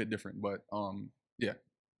a bit different, but yeah,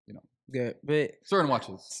 you know. Yeah, but certain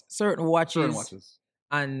watches. Certain watches.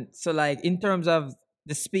 And so like in terms of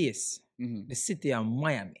the space, the city of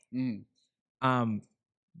Miami,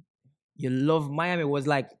 you love Miami. Was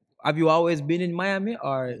like, have you always been in Miami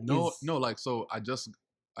or no, like so I just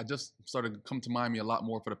started to come to Miami a lot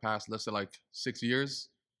more for the past, let's say like 6 years.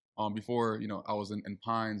 Before, you know, I was in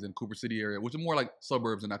Pines and Cooper City area, which are more like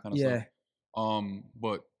suburbs and that kind of stuff.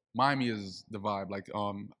 But Miami is the vibe. Like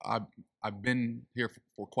I've been here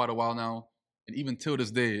for quite a while now, and even till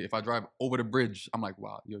this day, if I drive over the bridge, I'm like,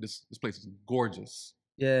 wow, yo, this place is gorgeous.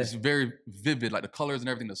 Yeah, it's very vivid, like the colors and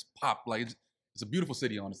everything just pop. Like it's a beautiful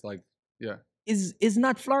city, honestly. Like, yeah, is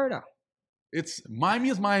not Florida. It's Miami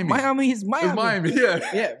is Miami. Miami is Miami. It's Miami, yeah.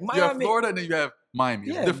 Yeah, Miami. You have Florida and then you have Miami.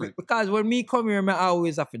 It's different. Because when me come here, I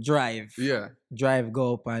always have to drive. Yeah. Drive,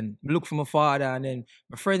 go up and look for my father, and then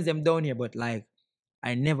my friends them down here, but like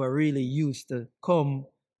I never really used to come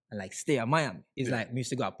and like stay at Miami. It's like me used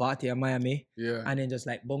to go a party at Miami. Yeah. And then just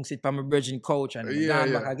like bounce it from my virgin couch and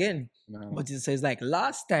go back again. But it says like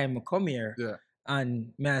last time I come here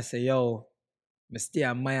and me I say, yo, I stay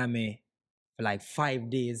at Miami for like 5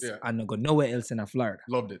 days and I go nowhere else in Florida.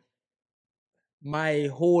 Loved it. My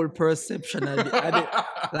whole perception of it,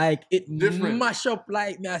 like it different. Mash up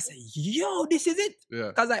like me. I say, yo, this is it. Yeah.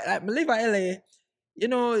 Because I live in LA, you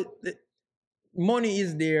know, the money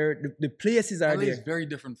is there, the places are LA there. Is very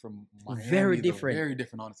different from Miami. Very different. Very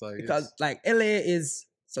different, honestly. Because like LA is,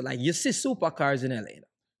 so like you see supercars in LA.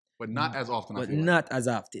 But not as often, I feel not as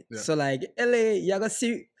often. Yeah. So like LA, you gotta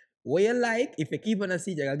see what you like. If you keep on a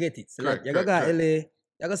seat, you gotta get it. So correct, like you gotta go LA, you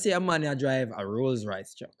gotta see a man who drive a Rolls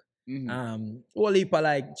Royce truck. All heap of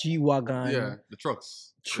like G-Wagon. Yeah, the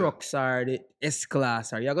trucks. Trucks are the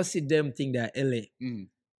S-Class are. You gotta see them thing that LA.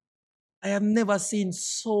 I have never seen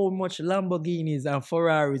so much Lamborghinis and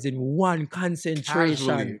Ferraris in one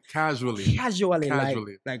concentration. Casually.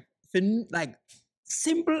 Like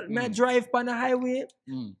simple. Me drive on the highway.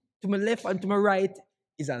 To my left and to my right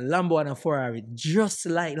is a Lambo and a Ferrari. Just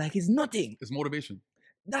like it's nothing. It's motivation.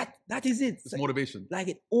 That is it. It's motivation. Like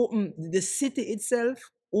it open the city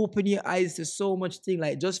itself. Open your eyes to so much thing.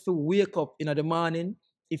 Like just to wake up in the morning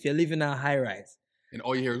if you live in a high rise. And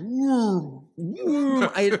all you hear is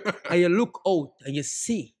and you look out and you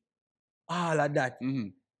see all of that.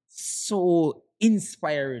 So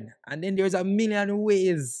inspiring. And then there's a million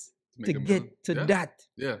ways to get to that.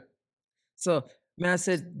 Yeah. So, man, I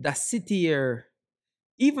said the city here,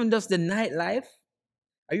 even just the nightlife.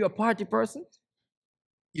 Are you a party person?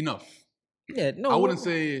 Enough. Yeah, no. I wouldn't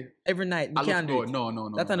say every night. You can't do it. No.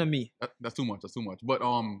 That's not me. That's too much. But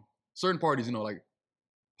certain parties, you know, like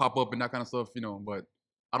pop up and that kind of stuff, you know, but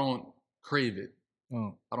I don't crave it.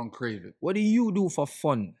 I don't crave it. What do you do for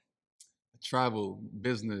fun? Travel,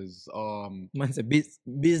 business. Man, say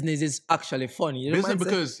business is actually fun. You know business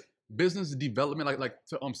because business development, like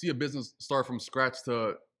to see a business start from scratch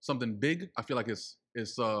to something big. I feel like it's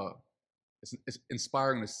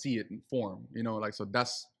inspiring to see it in form. You know, like so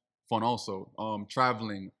that's fun also.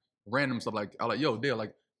 Traveling, random stuff like I like yo Dale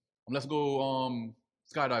like let's go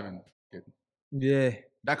skydiving. Yeah.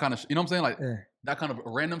 That kind of, you know what I'm saying? Like, that kind of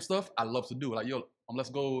random stuff, I love to do. Like, yo,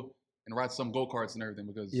 let's go and ride some go-karts and everything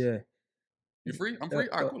because... Yeah. You free? I'm free?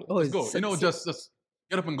 All right, cool. Let's go. You know, just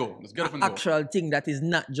get up and go. Let's get up and go. Actual thing that is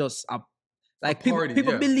not just a... Like, a party,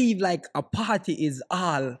 people believe, like, a party is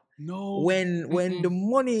all. No. When the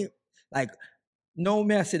money... Like, no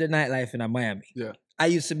me I see the nightlife in Miami. Yeah. I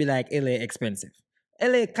used to be like, LA expensive.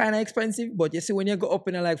 LA kind of expensive, but you see, when you go up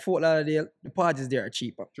in like Fort Lauderdale, the parties there are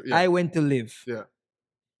cheaper. Yeah. I went to live. Yeah.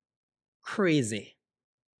 Crazy.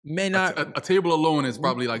 Men are a table alone is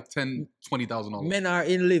probably like $10,000-$20,000. Men are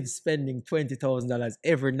in live spending $20,000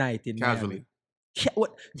 every night in casually. Miami.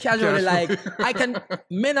 Casually, like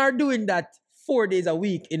men are doing that 4 days a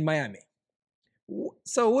week in Miami.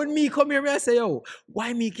 So when me come here, I say, yo,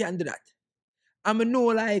 why me can't do that? I'm know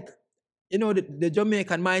like, you know, the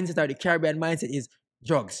Jamaican mindset or the Caribbean mindset is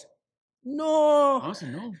drugs. No. Honestly,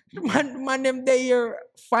 no. Man, them they here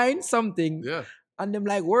find something. Yeah. And them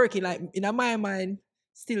like working, like in my mind,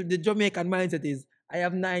 still the Jamaican mindset is, I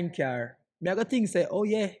have 9 cars, me I got things say, oh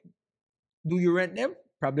yeah, do you rent them?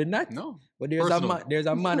 Probably not. No. But Personal. there's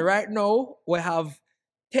a man right now we have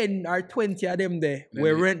 10 or 20 of them there. And then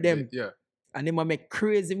We rent them. Yeah. And they might make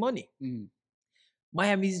crazy money. Mhm.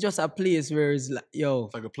 Miami is just a place where it's like, yo,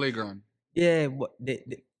 It's like a playground. yeah, but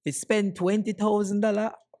they spend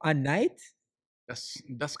 $20,000 a night.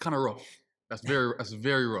 That's kind of rough. That's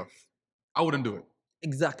very rough. I wouldn't do it.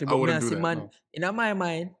 Exactly. I But me wouldn't I do say, that, man, no. in my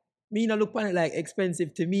mind, me not look on it like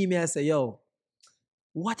expensive. To me I say, yo,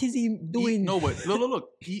 what is he doing? No, but look.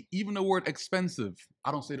 Even the word expensive,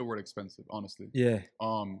 I don't say the word expensive, honestly. Yeah.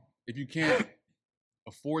 If you can't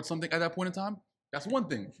afford something at that point in time, that's one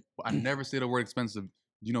thing. But I never say the word expensive.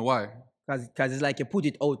 Do you know why? Because it's like you put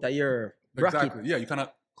it out of your bracket. Exactly. Yeah, you kind of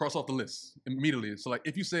cross off the list immediately. So like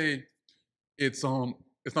if you say it's not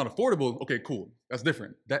affordable, okay, cool. That's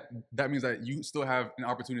different. That means that you still have an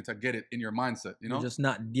opportunity to get it in your mindset, you know? You're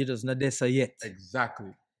just not there yet.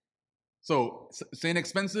 Exactly. So saying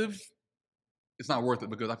expensive, it's not worth it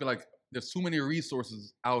because I feel like there's too many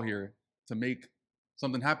resources out here to make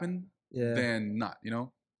something happen than not, you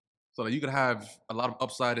know? So that you could have a lot of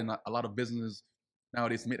upside and a lot of business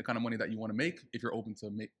nowadays to make the kind of money that you want to make if you're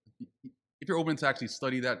open to actually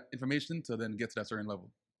study that information to then get to that certain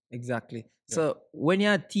level. Exactly. Yeah. So when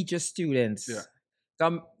you teach your students,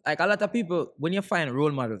 like a lot of people, when you find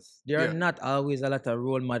role models, there are not always a lot of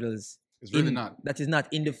role models. It's really not. That is not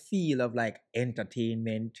in the field of like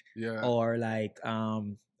entertainment or like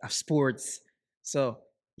of sports. So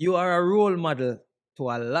you are a role model to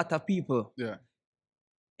a lot of people. Yeah.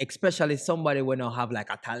 Especially somebody when you have like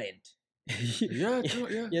a talent. Yeah, true,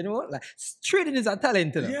 yeah. You know, like trading is a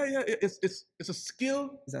talent. You know? Yeah. It's a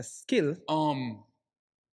skill. It's a skill.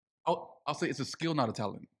 I'll say it's a skill, not a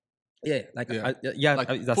talent. Yeah, like like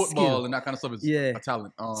it's a football skill. and that kind of stuff is a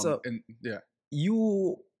talent.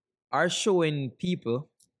 You are showing people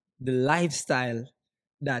the lifestyle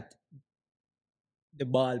that the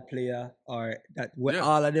ball player or that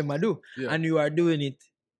all of them are do, and you are doing it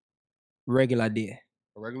regular day.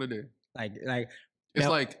 A regular day. Like it's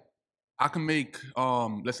like I can make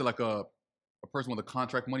let's say like a person with a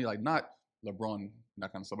contract money, like not LeBron,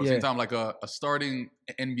 that kind of stuff. But at the same time, like a starting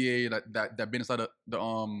NBA that been inside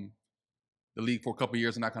the league for a couple of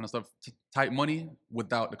years and that kind of stuff, type money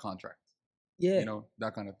without the contract. Yeah. You know,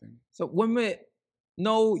 that kind of thing. So when we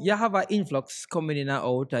now you have an influx coming in and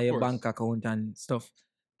out of your bank account and stuff.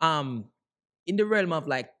 In the realm of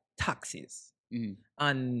like taxes. Mm-hmm.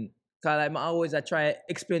 And cause I always try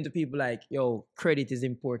explain to people like, yo, credit is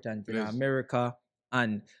important in America,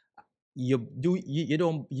 and you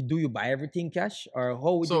buy everything cash, or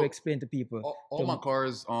how would you explain to people? All my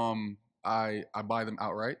cars, I buy them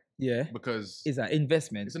outright. Yeah. Because it's an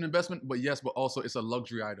investment. It's an investment, but also it's a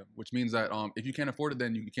luxury item, which means that if you can't afford it,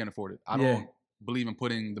 then you can't afford it. I don't believe in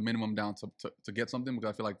putting the minimum down to get something,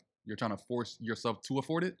 because I feel like you're trying to force yourself to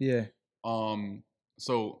afford it. Yeah.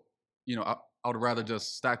 So, you know, I would rather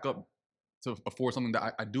just stack up to afford something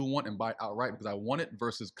that I do want and buy outright because I want it,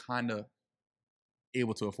 versus kind of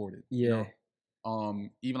able to afford it. Yeah. You know?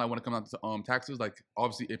 Even like when it comes down to taxes, like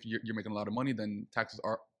obviously if you're making a lot of money, then taxes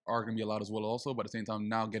are going to be a lot as well also. But at the same time,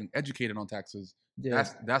 now getting educated on taxes,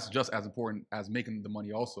 that's just as important as making the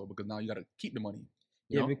money also, because now you got to keep the money.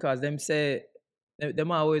 You know? Because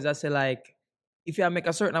them always say like, if you make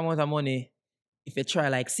a certain amount of money, if you try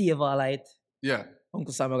like save all it,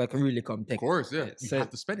 Uncle Sam like really come take. Of course, yeah. So you have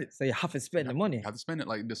to spend it. So you have to spend the money. You have to spend it.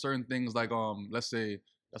 Like there's certain things like let's say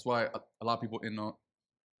that's why a lot of people in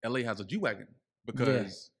LA has a G-Wagon,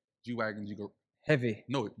 because G-Wagons you go heavy.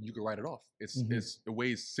 No, you can write it off. It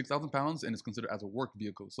weighs 6,000 pounds and it's considered as a work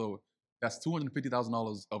vehicle. So that's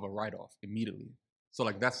 $250,000 of a write-off immediately. So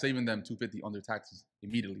like that's saving them $250 on their taxes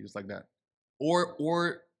immediately, just like that.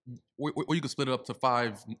 Or you could split it up to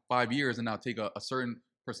five years and now take a certain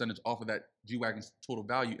percentage off of that G-Wagon's total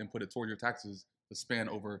value and put it toward your taxes to span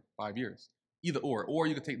over 5 years. Either or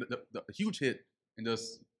you could take the huge hit and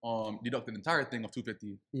just deduct the entire thing of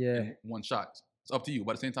 $250 in one shot. It's up to you.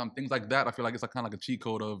 But at the same time, things like that, I feel like it's kind of like a cheat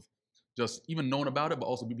code of just even knowing about it, but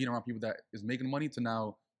also being around people that is making money to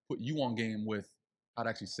now put you on game with how to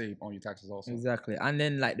actually save on your taxes also. Exactly. And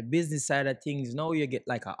then like the business side of things, now you get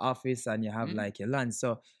like an office and you have like your land.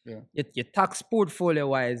 So your tax portfolio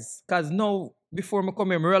wise, because now before I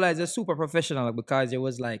come here, I realized you're super professional, because it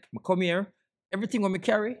was like, I come here, everything when I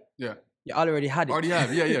carry, you already had it. Already have,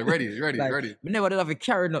 ready. Like, we never did have to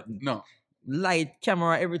carry nothing. No. Light,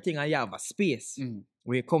 camera, everything, and you have a space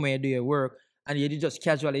where you come here, do your work, and you just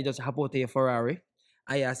casually just hop out of your Ferrari,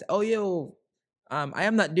 and you say, oh, yo, I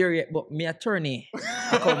am not there yet, but my attorney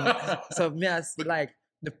come. So me as like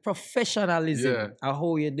the professionalism of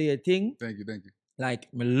how you do your thing. Thank you. Like,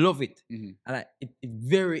 I love it. Mhm. And like, it's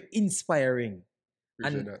very inspiring.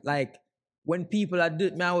 Appreciate And that. like, when people are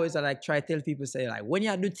doing, I always like try to tell people, say like, when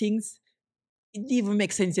you do things, it even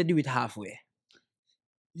makes sense to do it halfway.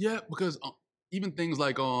 Yeah, because even things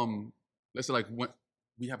like let's say like when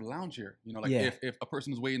we have a lounge here, you know, like Yeah. if a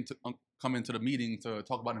person is waiting to come into the meeting to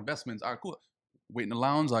talk about investments, all right, cool. Wait in the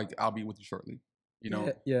lounge, like I'll be with you shortly. You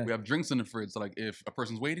know, Yeah. we have drinks in the fridge. So like if a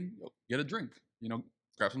person's waiting, get a drink. You know,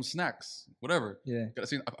 grab some snacks, whatever. Yeah. I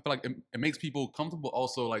feel like it makes people comfortable.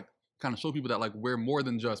 Also, like kind of show people that like we're more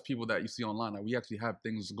than just people that you see online. Like we actually have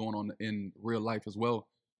things going on in real life as well.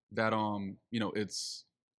 That you know, it's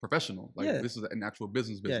professional. Like Yeah. this is an actual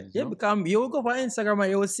business. Yeah, You know? because you will go on Instagram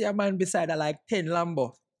and you will see a man beside a like 10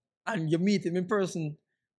 Lambo and you meet him in person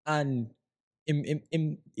and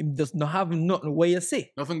him does not have nothing where you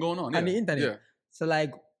see Nothing going on. on the internet. Yeah. So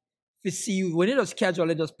like, if you see you, when you just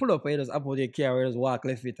casually just pull up and you just up with your car or you just walk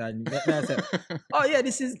left it and you say, oh yeah,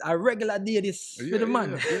 this is a regular day this for the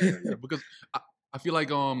man. Yeah. Because I feel like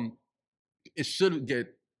it should get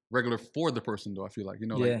regular for the person though. I feel like, you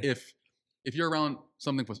know, like if you're around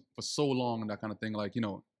something for so long and that kind of thing, like, you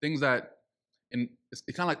know, things that, and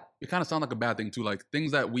it kind of sounds like a bad thing too, like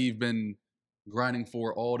things that we've been grinding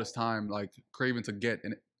for all this time, like craving to get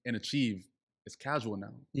and achieve, is casual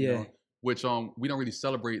now. You know? Which we don't really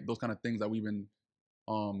celebrate those kind of things that we've been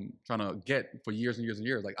trying to get for years and years and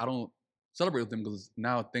years. Like I don't celebrate with them because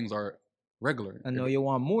now things are regular. I know you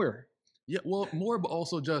want more. Yeah, well, more, but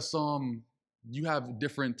also just you have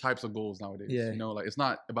different types of goals nowadays. Yeah. You know, like it's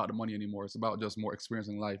not about the money anymore. It's about just more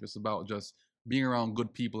experiencing life. It's about just being around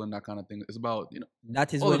good people and that kind of thing. It's about, you know,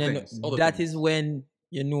 that is when is when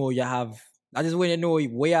you know you have, that is when you know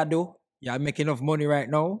where you do. You're making enough money right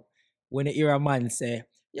now. When you hear a man say,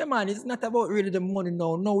 yeah man, it's not about really the money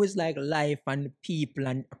now. No, it's like life and people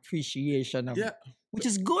and appreciation of which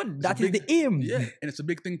is good. That is the aim. Yeah, and it's a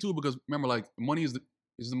big thing too, because remember, like money is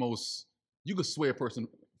the most, you could sway a person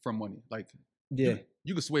from money. Like you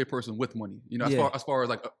could sway a person with money. You know, as far as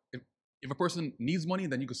like if a person needs money,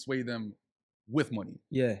 then you could sway them with money.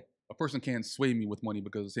 Yeah. A person can't sway me with money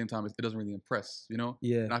because at the same time it doesn't really impress, you know?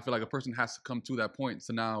 Yeah. And I feel like a person has to come to that point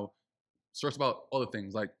to now stress about other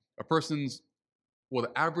things. Like a person's, well,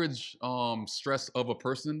 the average stress of a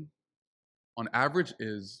person on average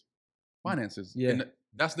is finances. Yeah. And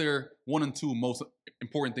that's their 1 and 2 most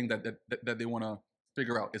important thing that they want to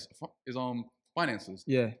figure out is finances.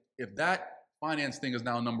 Yeah. If that finance thing is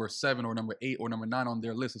now number 7 or number 8 or number 9 on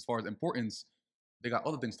their list as far as importance, they got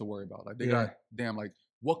other things to worry about. Like they got, damn, like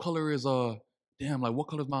what color is what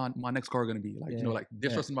color is my next car gonna be? Like, you know, like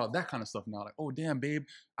they're stressing about that kind of stuff now. Like, oh damn, babe,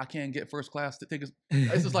 I can't get first class to take us.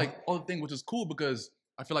 It's just like other thing, which is cool because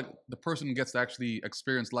I feel like the person gets to actually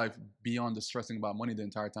experience life beyond just stressing about money the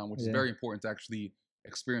entire time, which is very important to actually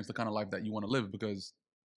experience the kind of life that you want to live. Because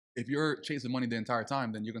if you're chasing money the entire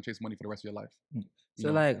time, then you're gonna chase money for the rest of your life.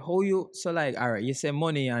 So like all right, you say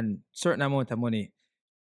money and certain amount of money.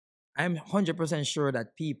 I'm 100% sure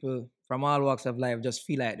that people from all walks of life just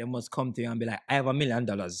feel like they must come to you and be like, I have $1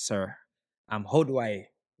 million, sir. How do I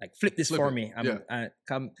like flip this for me?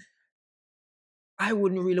 I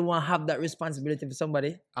wouldn't really want to have that responsibility for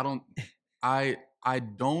somebody. I don't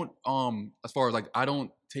as far as like I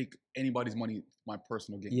don't take anybody's money my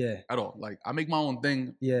personal gain at all. Like I make my own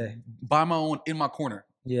thing, buy my own in my corner.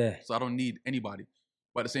 Yeah. So I don't need anybody.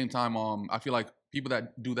 But at the same time, I feel like people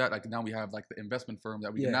that do that, like now we have like the investment firm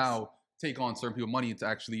that we can now take on certain people money to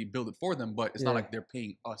actually build it for them, but it's not like they're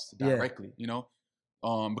paying us directly, you know?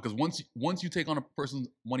 Because once you take on a person's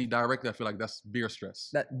money directly, I feel like that's beer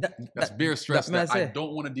stress. That's beer stress that I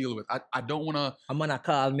don't want to deal with. I don't want to. I'm gonna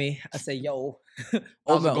call me. I say, yo,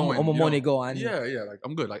 how's it going? All my money going. Yeah, like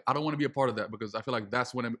I'm good. Like I don't want to be a part of that because I feel like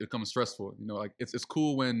that's when it becomes stressful. You know, like it's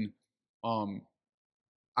cool when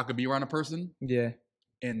I could be around a person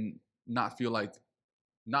and not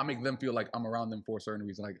make them feel like I'm around them for a certain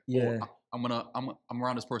reason. Like, I'm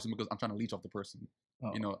around this person because I'm trying to leech off the person.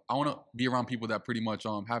 You know, I want to be around people that pretty much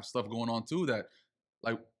have stuff going on too. That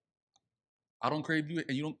like, I don't crave you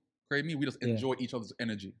and you don't crave me. We just enjoy each other's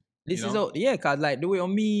energy. This is cause like the way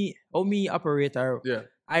on me operator.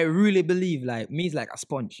 I really believe like me is like a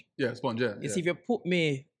sponge. Yeah, sponge. Yeah. You see, if you put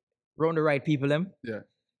me around the right people,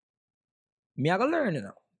 me I gotta learn, you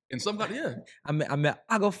know. In some kind,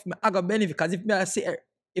 I go benefit because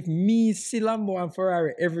if me see Lambo and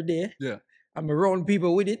Ferrari every day, I'm around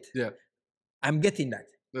people with it, I'm getting that.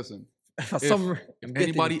 Listen, if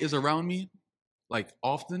anybody is around me, like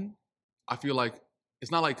often, I feel like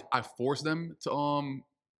it's not like I force them to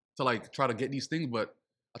like try to get these things, but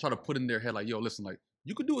I try to put in their head like, yo, listen, like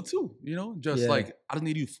you could do it too, you know, just like I just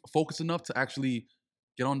need you focused enough to actually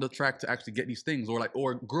get on the track to actually get these things,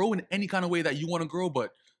 or grow in any kind of way that you want to grow.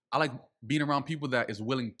 But I like being around people that is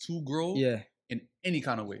willing to grow in any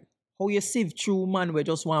kind of way. How you sieve through man with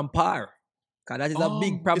just one par? Cause that is a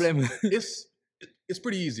big problem. It's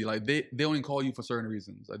pretty easy. Like they only call you for certain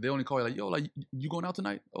reasons. Like they only call you like, yo, like you going out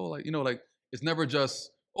tonight? Oh, like like it's never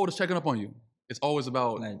just just checking up on you. It's always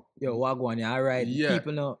about like, yo, what going? Yeah, all right. Yeah.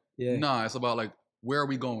 People know. Yeah. Nah, it's about like, where are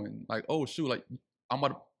we going? Like, oh shoot, like I'm about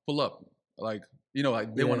to pull up. Like,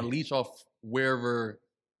 like they want to leech off wherever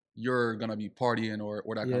you're gonna be partying or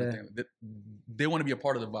that kind of thing. They want to be a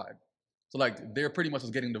part of the vibe. So like they're pretty much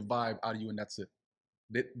just getting the vibe out of you, and that's it.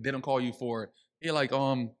 They don't call you for, hey, like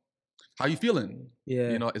how you feeling?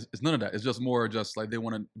 Yeah. It's none of that. It's just more just like they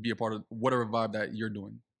want to be a part of whatever vibe that you're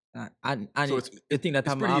doing. And so you think that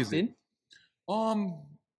happens often?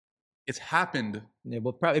 It's happened. Yeah,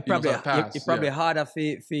 but probably harder for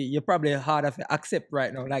you're probably harder to accept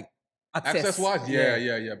right now. Like access wise, yeah.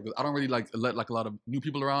 Because I don't really like let like a lot of new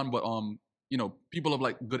people around, but people of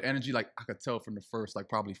like good energy, like I could tell from the first like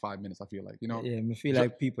probably 5 minutes. I feel like Yeah, I feel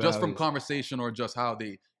like people just from conversation or just how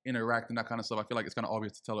they interact and that kind of stuff. I feel like it's kind of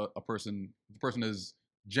obvious to tell a person if the person is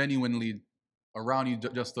genuinely around you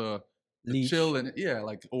just to chill and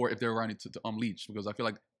or if they're around you to leech. Because I feel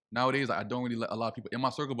like nowadays I don't really let a lot of people in my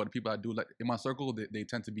circle, but the people I do let in my circle, they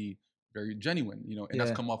tend to be very genuine, and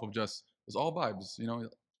that's come off of just it's all vibes,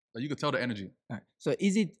 like you could tell the energy. Right. So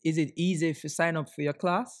is it easy to sign up for your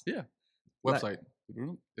class? Yeah. Website.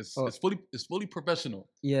 It's fully professional.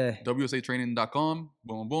 Yeah. WSAtraining.com.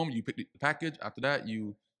 Boom, boom. You pick the package. After that,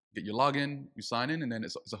 you get your login, you sign in, and then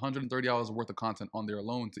it's 130 hours worth of content on there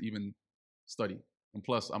alone to even study. And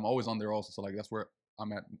plus, I'm always on there also, so like that's where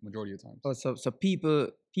I'm at majority of the times. Oh, so people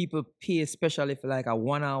pay especially for like a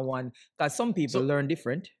one-on-one, because some people learn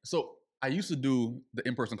different. So I used to do the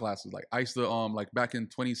in-person classes. Like I used to like back in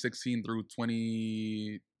 2016 through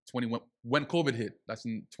 2020 when COVID hit. That's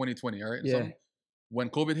in 2020, all right? Yeah. So when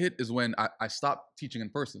COVID hit is when I stopped teaching in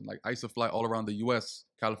person. Like I used to fly all around the US,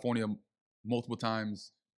 California multiple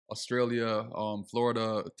times, Australia,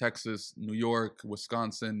 Florida, Texas, New York,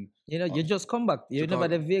 Wisconsin. You just come back. You never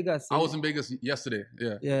to Vegas. I was in Vegas yesterday.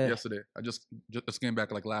 Yeah. Yesterday. I just came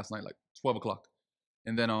back like last night, like 12 o'clock.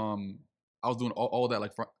 And then I was doing all that,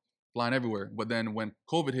 like flying everywhere. But then when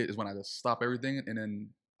COVID hit is when I just stopped everything. And then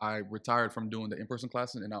I retired from doing the in-person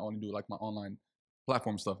classes and I only do like my online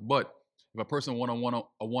platform stuff. But if a person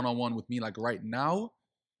one-on-one with me like right now,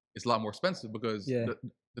 it's a lot more expensive because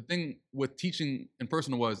the thing with teaching in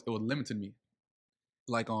person was it limited me.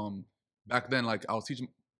 Like back then, like I was teaching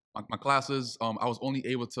my classes, I was only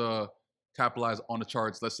able to capitalize on the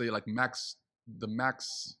charts. Let's say like the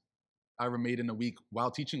max I ever made in a week while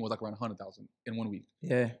teaching was like around 100,000 in 1 week.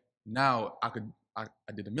 Yeah. Now I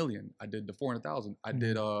did $1 million. I did the 400,000. I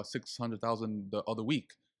did 600,000 the other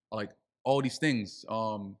week. Like all these things.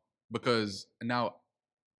 Because now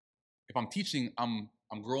if I'm teaching, I'm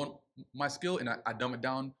growing my skill and I dumb it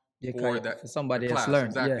down for somebody class. else learn.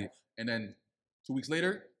 Exactly. Yeah. And then 2 weeks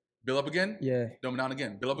later, build up again. Yeah. Dumb it down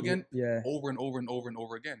again. Build up again. Yeah. Over and over and over and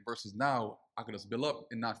over again. Versus now I could just build up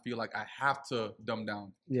and not feel like I have to dumb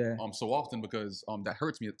down. Yeah. So often because that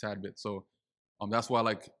hurts me a tad bit. So that's why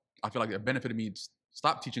like I feel like it benefited me to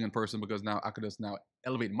stop teaching in person because now I could just now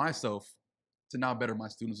elevate myself to now better my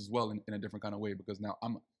students as well in a different kind of way because now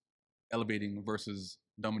I'm elevating versus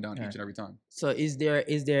dumbing down each and every time. So is there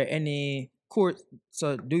any course?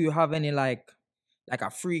 So do you have any like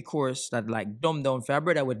a free course that like dumb down for a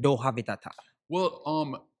brother we don't have it at all?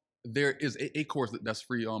 Well, there is a course that's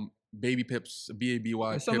free. Baby Pips,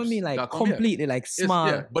 BABY. Some of me like completely like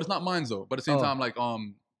small. But it's not mine though. But at the same time, like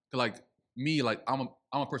me, like I'm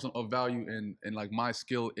a person of value and like my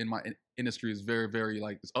skill in my industry is very, very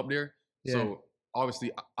like it's up there. Yeah. So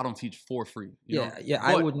obviously I don't teach for free. You know? But,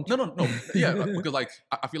 I wouldn't. No. Yeah, because like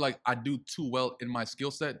I feel like I do too well in my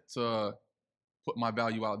skill set to put my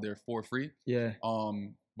value out there for free. Yeah.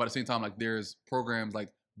 But at the same time, like there's programs like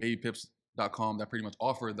babypips.com that pretty much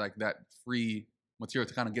offer like that free material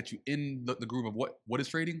to kind of get you in the groove of what is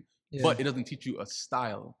trading, but it doesn't teach you a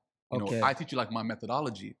style. You know, I teach you like my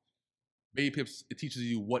methodology. Baby Pips, it teaches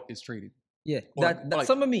you what is trading. Yeah, that's like,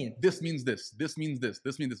 some of me. This means this. This means this.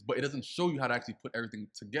 This means this. But it doesn't show you how to actually put everything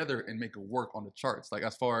together and make it work on the charts. Like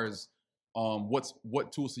as far as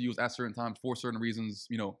what tools to use at certain times for certain reasons,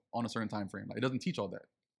 you know, on a certain time frame. Like it doesn't teach all that.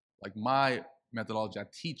 Like my methodology, I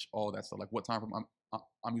teach all that stuff. Like what time frame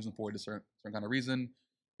I'm using for a certain kind of reason.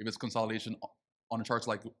 If it's consolidation on the charts,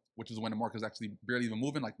 like which is when the market is actually barely even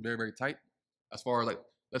moving, like very, very tight. As far as like,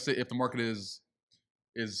 let's say if the market is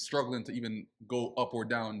is struggling to even go up or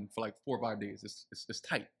down for like 4 or 5 days. It's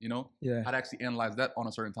tight, you know? Yeah. How to actually analyze that on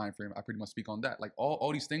a certain time frame. I pretty much speak on that. Like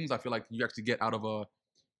all these things I feel like you actually get out of a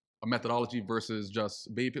methodology versus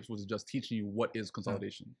just baby pips, which is just teaching you what is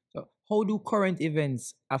consolidation. So how do current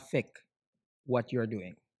events affect what you're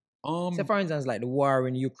doing? Say for instance, like the war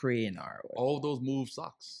in Ukraine or all those move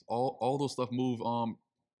stocks. All those stuff move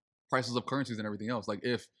prices of currencies and everything else. Like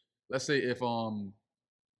let's say if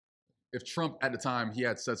Trump at the time he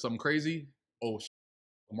had said something crazy, the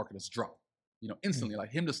market has dropped. You know, instantly.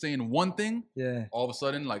 Like him just saying one thing, all of a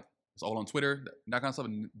sudden, like it's all on Twitter, that kind of stuff,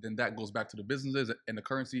 and then that goes back to the businesses, and the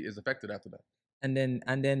currency is affected after that. And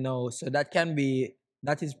then no, so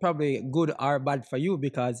that is probably good or bad for you,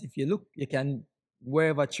 because if you look, you can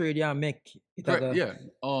wherever trade you make it. Correct, yeah.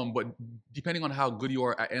 But depending on how good you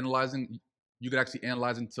are at analyzing, you could actually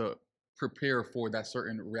analyzing to prepare for that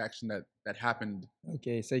certain reaction that happened.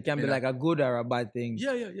 Okay, so it can be like a good or a bad thing.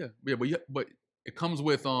 Yeah. But it comes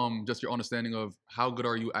with just your understanding of how good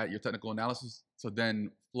are you at your technical analysis to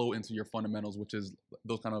then flow into your fundamentals, which is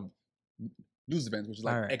those kind of news events, which is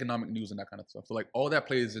like economic news and that kind of stuff. So like all that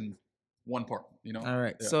plays in one part, you know. All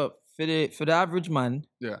right. Yeah. So for the average man,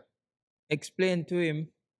 explain to him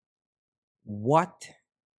what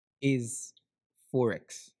is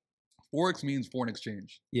Forex. Forex means foreign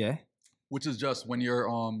exchange. Yeah. Which is just when you're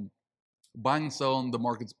buying and selling the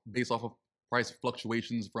markets based off of price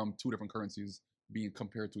fluctuations from two different currencies being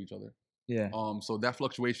compared to each other. Yeah. So that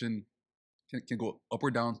fluctuation can go up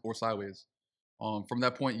or down or sideways. From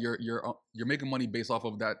that point, you're making money based off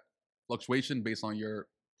of that fluctuation, based on your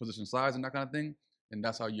position size and that kind of thing, and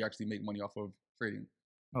that's how you actually make money off of trading.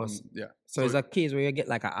 Yeah. So it's a case where you get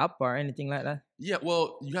like an app or anything like that? Yeah.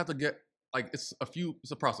 Well, you have to get like it's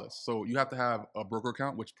a process. So you have to have a broker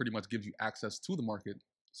account, which pretty much gives you access to the market.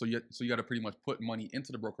 So you got to pretty much put money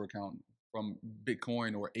into the broker account from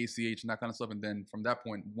Bitcoin or ACH and that kind of stuff, and then from that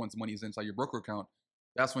point, once money is inside your broker account,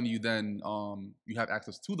 that's when you then you have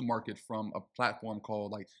access to the market from a platform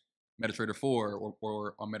called like MetaTrader 4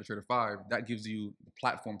 or MetaTrader 5. That gives you the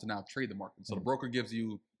platform to now trade the market. So the broker gives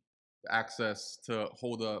you the access to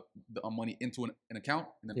hold the money into an account,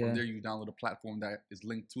 and then from there you download a platform that is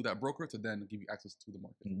linked to that broker to then give you access to the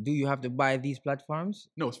market. Do you have to buy these platforms?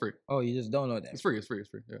 No, it's free. Oh, you just download them? It's free.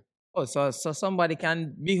 Yeah. Oh, so somebody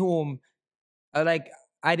can be home.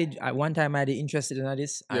 One time I did interested in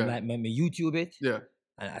this, and like me YouTube it. Yeah.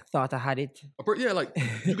 And I thought I had it. Yeah, like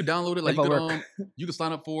you could download it. Like you could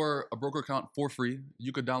sign up for a broker account for free.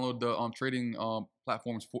 You could download the trading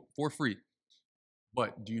platforms for free.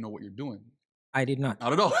 But do you know what you're doing? I did not.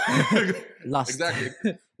 Not at all. Lost. Exactly.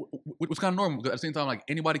 Which kind of normal, because at the same time, like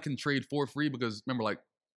anybody can trade for free, because remember, like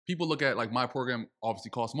people look at like my program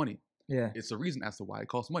obviously costs money. Yeah. It's a reason as to why it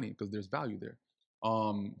costs money, because there's value there.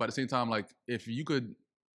 But at the same time, like if you could.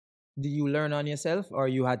 Did you learn on yourself, or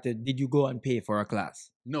did you go and pay for a class?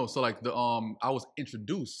 No, so like I was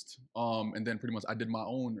introduced, and then pretty much I did my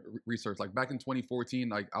own research. Like back in 2014,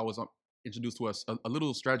 like I was introduced to a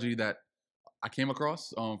little strategy that I came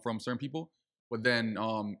across from certain people, but then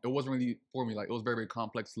it wasn't really for me. Like it was very, very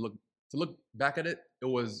complex to look back at it. It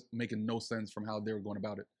was making no sense from how they were going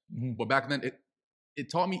about it. Mm-hmm. But back then it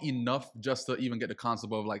taught me enough just to even get the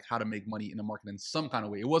concept of like how to make money in the market in some kind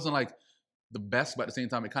of way. It wasn't like the best, but at the same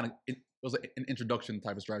time, it was an introduction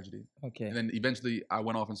type of strategy. Okay. And then eventually I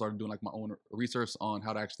went off and started doing like my own research on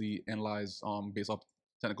how to actually analyze based off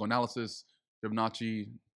technical analysis, Fibonacci,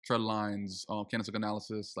 trend lines, candlestick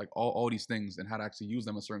analysis, like all these things, and how to actually use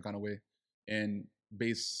them a certain kind of way. And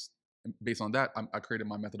based on that, I created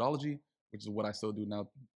my methodology, which is what I still do now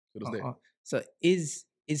to this day. So is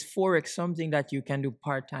Forex something that you can do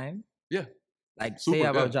part-time? Yeah. Like say you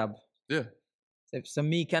have a job. Yeah. So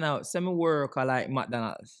me work like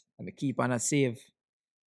McDonald's and me keep on a save,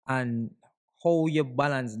 and how you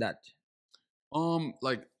balance that?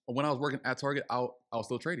 Like when I was working at Target, I was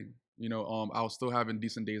still trading. You know, I was still having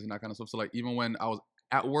decent days and that kind of stuff. So like even when I was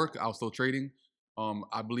at work, I was still trading.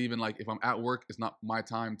 I believe in like if I'm at work, it's not my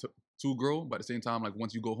time to grow, but at the same time, like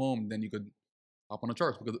once you go home, then you could hop on the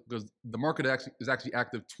charts, because the market is actually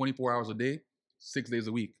active 24 hours a day, 6 days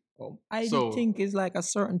a week. I think it's like a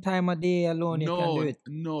certain time of day alone you can do it.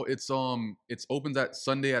 No, it's opens at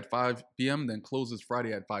Sunday at 5 p.m. then closes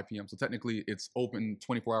Friday at 5 p.m. So technically it's open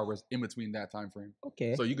 24 hours in between that time frame.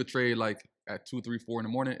 Okay. So you could trade like at 2, 3, 4 in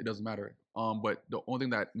the morning. It doesn't matter. But the only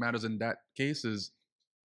thing that matters in that case is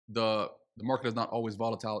the market is not always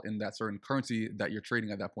volatile in that certain currency that you're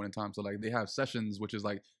trading at that point in time. So like they have sessions, which is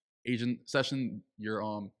like Asian session, your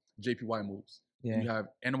JPY moves. Yeah. You have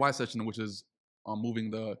NY session, which is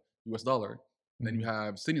moving the US dollar. Then you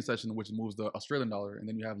have Sydney session, which moves the Australian dollar, and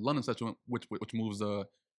then you have London session, which moves the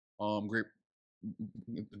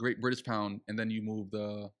Great British Pound, and then you move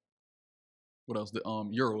the what else? The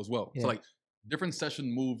euro as well. Yeah. So like different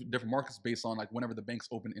session move different markets based on like whenever the banks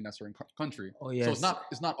open in that certain country. Oh yes. So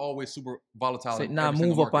it's not always super volatile. So in now every move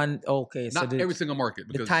single up market. and okay. So Not every single market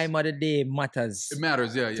the because time of the day matters. it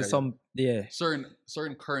matters. Yeah, To some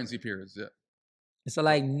certain currency periods. Yeah. So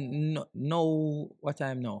like no what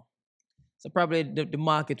time now? So probably the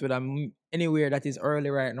market would anywhere that is early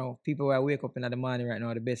right now. People who are wake up in the morning right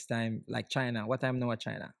now, the best time, like China. What time now at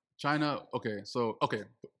China? China, okay. So, put it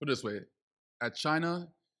this way. At China,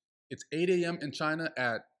 it's 8 a.m. in China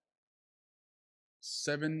at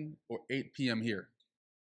 7 or 8 p.m. here.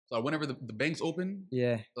 So whenever the banks open,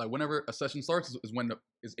 like whenever a session starts is when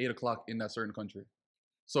it's 8 o'clock in that certain country.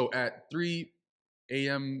 So at 3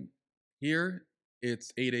 a.m. here,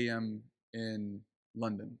 it's 8 a.m. in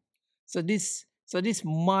London. So this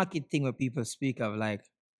market thing where people speak of, like,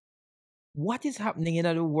 what is happening in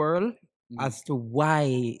the world as to why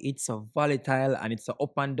it's so volatile and it's so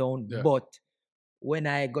up and down. Yeah. But when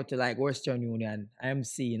I go to like Western Union, I'm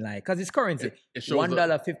seeing like, because it's currency, it shows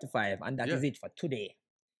 $1.55, and that is it for today.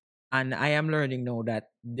 And I am learning now that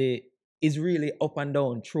is really up and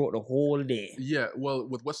down throughout the whole day. Yeah, well,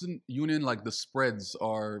 with Western Union, like the spreads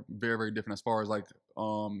are very, very different as far as like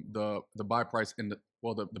the buy price and the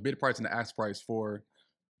bid price and the ask price for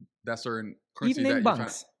that certain currency. Even in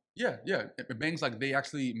banks. Yeah. Banks, like, they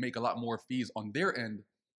actually make a lot more fees on their end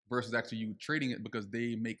versus actually you trading it because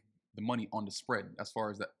they make the money on the spread as far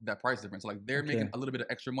as that price difference. So like they're making a little bit of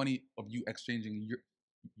extra money of you exchanging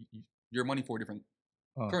your money for a different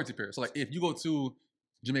currency pair. So like if you go to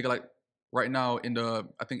Jamaica, like right now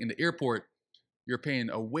I think in the airport, you're paying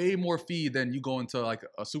a way more fee than you go into like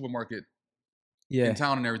a supermarket in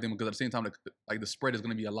town and everything, because at the same time, like the spread is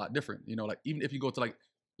going to be a lot different. You know, like even if you go to like,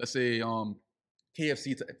 let's say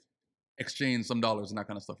KFC to exchange some dollars and that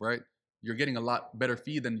kind of stuff, right? You're getting a lot better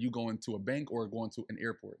fee than you going to a bank or going to an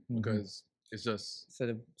airport because it's just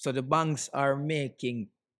so the banks are making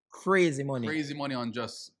crazy money on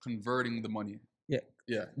just converting the money.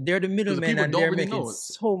 Yeah, they're the middlemen and they're making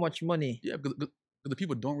so much money. Yeah, because the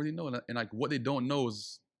people don't really know, and like what they don't know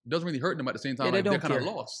doesn't really hurt them at the same time. Yeah, like, they're kind of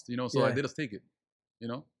lost, you know. So like they just take it, you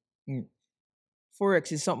know.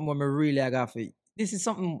 Forex is something when really I got for. This is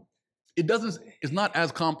something. It's not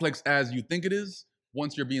as complex as you think it is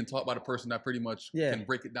once you're being taught by the person that pretty much can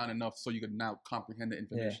break it down enough so you can now comprehend the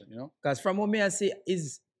information, you know? Because from what me I see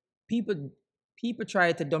is people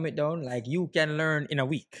try to dumb it down, like you can learn in a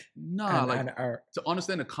week. Nah, to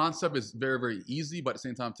understand the concept is very, very easy, but at the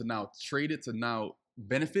same time to now trade it, to now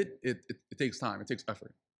benefit, it takes time, it takes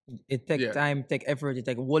effort. It takes time, take effort, it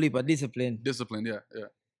take a whole heap of discipline. It's something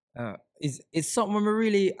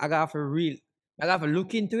I got to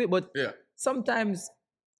look into it, but sometimes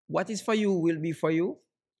what is for you will be for you.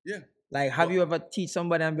 Yeah. Like, have you ever teach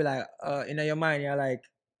somebody and be like, in your mind, you're like,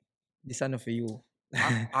 this is not for you?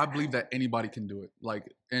 I believe that anybody can do it.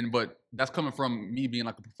 But that's coming from me being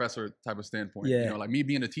like a professor type of standpoint. You know, like me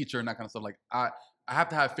being a teacher and that kind of stuff. Like I have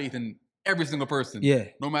to have faith in every single person. Yeah.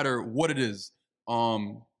 No matter what it is.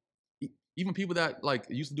 Even people that like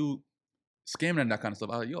used to do scamming and that kind of stuff.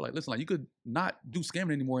 Like, listen, like you could not do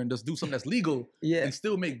scamming anymore and just do something that's legal and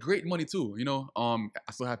still make great money too. You know,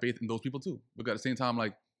 I still have faith in those people too. Because at the same time,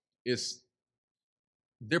 like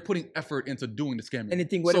they're putting effort into doing the scamming.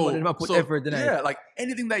 Anything whatever they put effort in. Yeah, like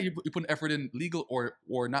anything that you put effort in, legal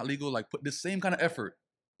or not legal, like put the same kind of effort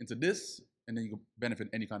into this, and then you can benefit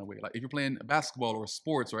any kind of way. Like if you're playing basketball or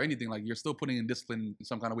sports or anything, like you're still putting in discipline in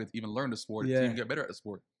some kind of way to even learn the sport, to even get better at the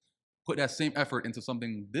sport. Put that same effort into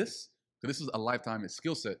something because this is a lifetime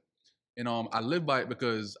skill set. And I live by it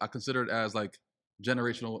because I consider it as like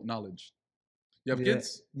generational knowledge. You have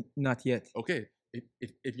kids? Not yet. Okay.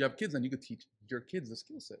 If you have kids, then you could teach your kids the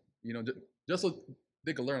skill set. You know, just so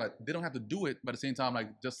they can learn. Like they don't have to do it, but at the same time,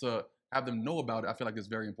 like just to have them know about it, I feel like it's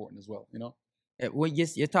very important as well. You know. Well,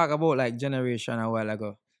 you talk about like generation a while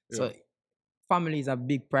ago. So family is a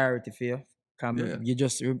big priority for you. You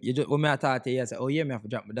just when I talk to you, I say, oh yeah, me have to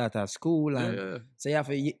drop my daughter at school, and so you have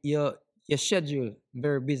to your schedule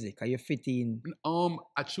very busy because you fit in.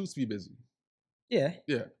 I choose to be busy. Yeah.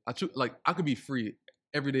 I choose, like I could be free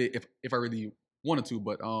every day if I really wanted to,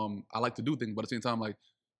 but I like to do things. But at the same time, like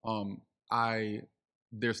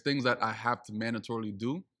there's things that I have to mandatorily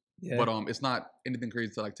do. Yeah. But it's not anything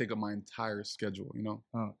crazy to like take up my entire schedule. You know,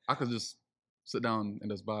 I could just sit down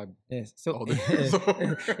and just vibe. Yes. So, because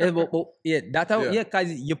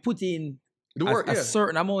you put in the work, a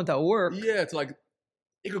certain amount of work. Yeah, to like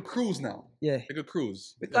it could cruise now. Yeah. It could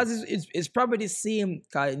cruise. Because it's probably the same.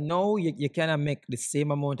 Cause now you cannot make the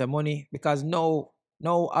same amount of money because now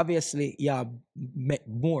obviously you make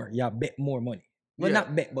more. You bet more money. Well,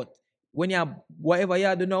 not bet, but when you have whatever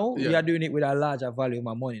you do now, you are doing it with a larger volume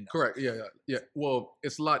of money now. Correct. Yeah. Well,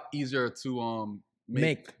 it's a lot easier to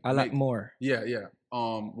make a lot more. Yeah.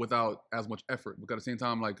 Without as much effort. Because at the same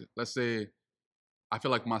time, like let's say, I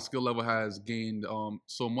feel like my skill level has gained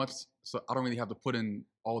so much, so I don't really have to put in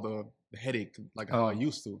all the headache like how I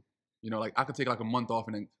used to. You know, like I could take like a month off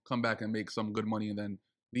and then come back and make some good money and then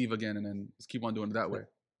leave again and then just keep on doing it that way.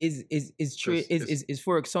 Is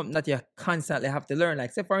Forex something that you constantly have to learn?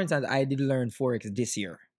 Like say for instance, I did learn Forex this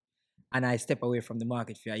year and I step away from the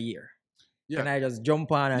market for a year. Yeah. Can I just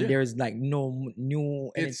jump on and there's like no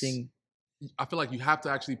new anything? I feel like you have to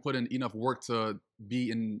actually put in enough work to be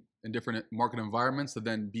in different market environments to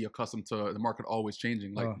then be accustomed to the market always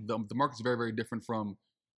changing. Like the market's very, very different from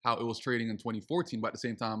how it was trading in 2014, but at the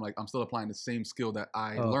same time, like I'm still applying the same skill that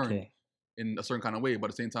I learned in a certain kind of way. But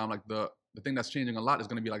at the same time, like the thing that's changing a lot is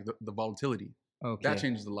going to be like the volatility. That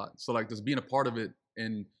changes a lot. So like just being a part of it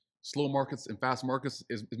in slow markets and fast markets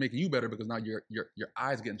is making you better because now your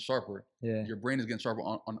eyes getting sharper. Yeah. Your brain is getting sharper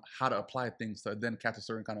on how to apply things to then catch a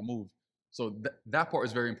certain kind of move. So that part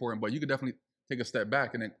is very important, but you could definitely take a step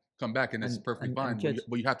back and then come back and it's perfectly fine.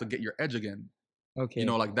 But you have to get your edge again. Okay. You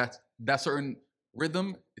know, like that certain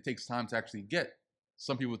rhythm, it takes time to actually get.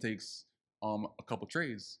 Some people it takes a couple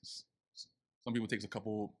trades. Some people it takes a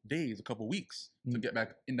couple days, a couple weeks to get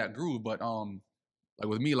back in that groove. But like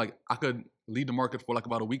with me, like I could lead the market for like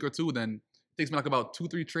about a week or two, then it takes me like about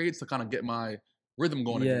 2-3 trades to kind of get my rhythm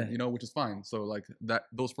going again, you know, which is fine. So like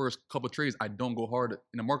those first couple of trades, I don't go hard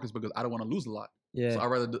in the markets because I don't want to lose a lot. Yeah. So I'd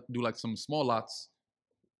rather do like some small lots,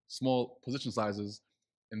 small position sizes,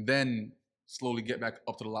 and then slowly get back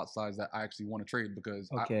up to the lot size that I actually want to trade because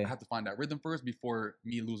I have to find that rhythm first before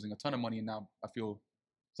me losing a ton of money. And now I feel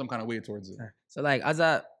some kind of way towards it. So like as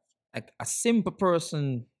a simple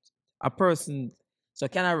person, so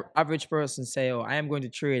can an average person say, oh, I am going to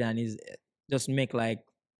trade and is just make like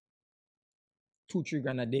 2-3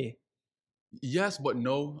 grand a day? Yes, but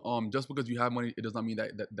no. Just because you have money, it does not mean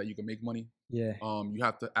that you can make money. Yeah. You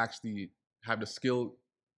have to actually have the skill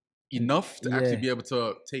enough to actually be able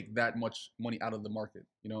to take that much money out of the market.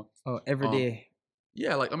 You know. Oh, every day.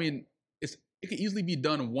 Yeah, like I mean, it can easily be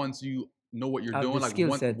done once you know what you're doing. Like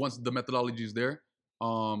once the methodology is there.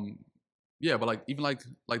 Yeah, but like even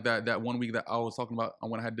like that 1 week that I was talking about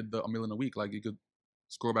when I did the $1 million a week, like you could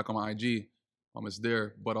scroll back on my IG, it's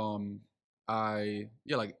there. But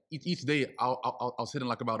like each day I was hitting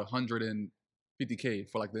like about 150K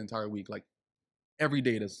for like the entire week, like every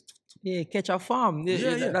day. Catch a farm.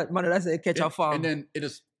 That's a catch a farm. And then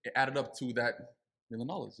it added up to that $1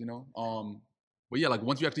 million, you know. But yeah, like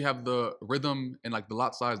once you actually have the rhythm and like the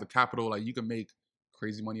lot size, the capital, like you can make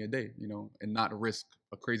crazy money a day, you know, and not risk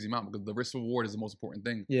a crazy amount because the risk reward is the most important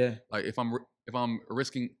thing. Yeah. Like if I'm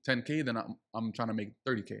risking 10K, then I'm trying to make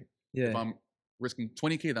 30K. Yeah. If I'm risking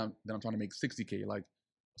 20K, then I'm trying to make 60K. Like,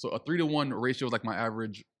 so a 3-to-1 ratio is like my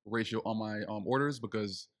average ratio on my orders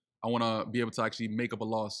because I want to be able to actually make up a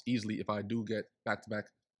loss easily if I do get back-to-back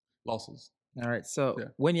losses. All right. So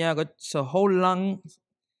when you got, so how long,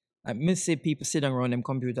 I miss say people sitting around them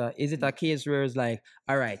computer, is it a case where it's like,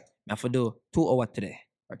 all right, I have to do 2 hours today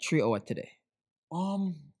or 3 hours today?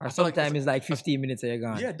 Or sometimes it's like 15 minutes and you're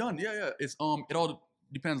gone. Yeah, done. Yeah. It's it all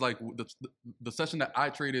depends. Like the session that I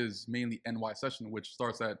trade is mainly NY session, which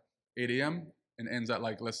starts at 8 a.m. and ends at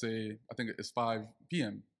like, let's say, I think it's 5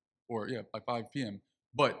 p.m. or like 5 p.m.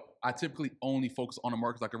 But I typically only focus on the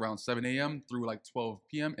markets like around 7 a.m. through like 12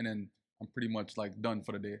 p.m. and then I'm pretty much like done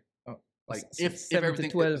for the day. Like if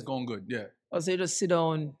everything is going good, yeah. Oh, so you just sit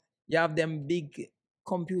down, you have them big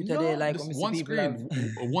computer there, like one screen.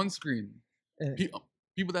 One screen.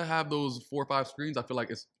 People that have those 4 or 5 screens, I feel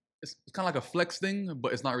like it's kind of like a flex thing,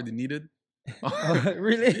 but it's not really needed.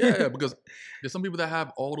 Really? Yeah, because there's some people that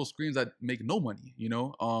have all those screens that make no money, you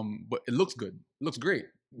know. But it looks good, it looks great,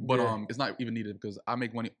 but it's not even needed because I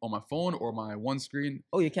make money on my phone or my one screen.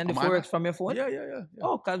 Oh, you can do Forex from your phone? Yeah.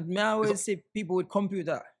 Oh, cause I always see people with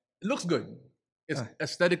computer. It looks good. It's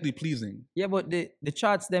aesthetically pleasing. Yeah, but the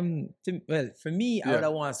charts for me, I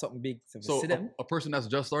would want something big to see them. A person that's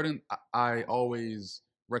just starting, I always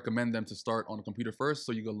recommend them to start on a computer first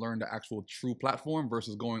so you can learn the actual true platform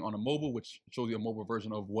versus going on a mobile, which shows you a mobile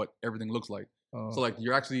version of what everything looks like. So like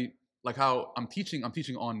you're actually, like how I'm teaching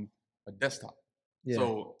on a desktop. Yeah.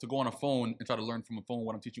 So to go on a phone and try to learn from a phone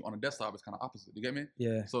what I'm teaching on a desktop is kind of opposite. You get me?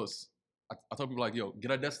 Yeah. So I tell people like, yo,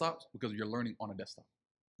 get a desktop because you're learning on a desktop.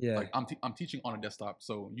 Yeah. Like I'm teaching on a desktop,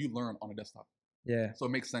 so you learn on a desktop. Yeah. So it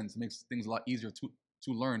makes sense. It makes things a lot easier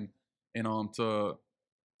to learn and to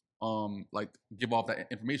like give off that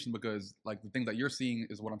information, because like the things that you're seeing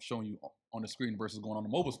is what I'm showing you on the screen versus going on the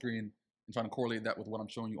mobile screen and trying to correlate that with what I'm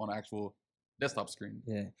showing you on the actual desktop screen.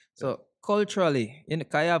 Yeah. So culturally, you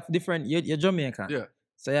have different. You're Jamaican. Yeah.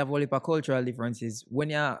 So you have all the cultural differences.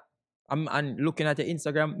 When I'm looking at your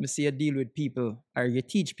Instagram, you see you deal with people or you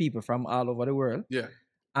teach people from all over the world. Yeah.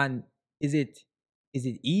 And is it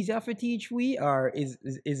easier to teach or is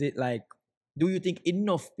it like, do you think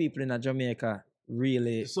enough people in Jamaica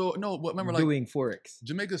really So no, but remember, doing Forex?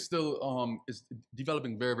 Jamaica still is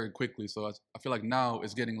developing very, very quickly. So I feel like now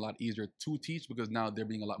it's getting a lot easier to teach because now they're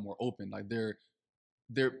being a lot more open. Like they're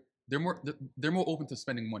more open to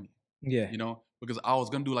spending money. Yeah. You know, because I was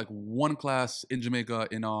gonna do like one class in Jamaica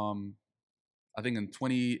in I think in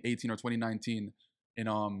 2018 or 2019, and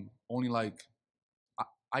only like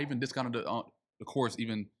I even discounted the course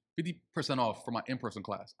even 50% off for my in-person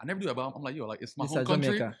class. I never do that, but I'm like, yo, like it's my home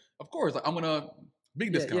country. Jamaica. Of course, like, I'm gonna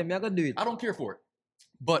big discount. Yeah, me I gonna do it. I don't care for it.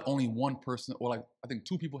 But only one person, or like I think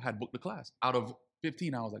 2 people had booked the class out of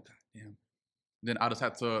 15. I was like, God damn. Then I just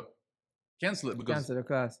had to cancel it Cancel the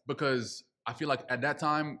class. because I feel like at that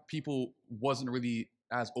time people wasn't really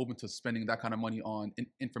as open to spending that kind of money on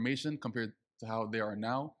information compared to how they are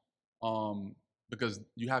now. Because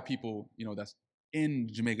you have people, you know, that's in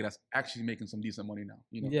Jamaica that's actually making some decent money now.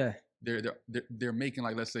 You know, Yeah. they're making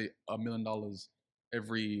like, let's say $1 million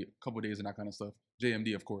every couple of days and that kind of stuff.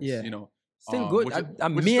 JMD, of course. Yeah. You know, Still good. which is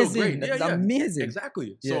Amazing. still great. That's Yeah. amazing.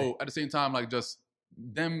 Exactly. Yeah. So at the same time, like just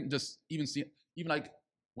them just even like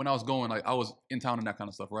when I was going, like I was in town and that kind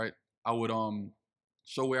of stuff, right? I would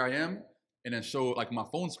show where I am and then show like my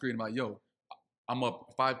phone screen, like, yo, I'm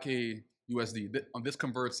up 5K USD. This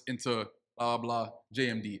converts into blah blah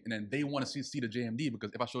JMD, and then they want to see the JMD because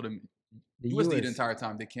if I show them The USD US. the entire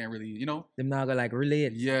time, they can't really, you know. Them not gonna like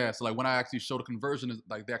relate. Yeah. So like when I actually show the conversion, is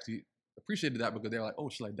like they actually appreciated that because they're like, oh,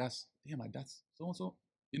 shit, like that's so and so.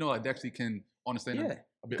 You know, like they actually can understand Yeah.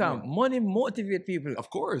 a bit Because more. money motivate people. Of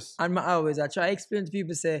course. And I try to explain to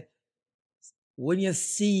people, say, when you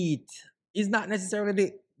see it, it's not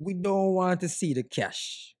necessarily we don't want to see the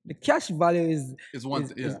cash. The cash value It's one.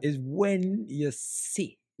 is when you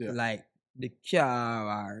see like the car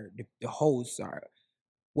or the house or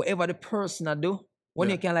whatever the person I do. When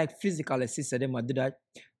you can like physically see them do that,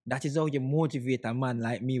 that is how you motivate a man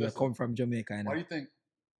like me who come from Jamaica. You know? Why do you think?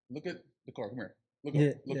 Look at the car. Come here. Look Yeah,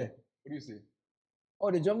 up. Look yeah. up. What do you see? Oh,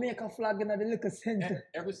 the Jamaica flag in the little center.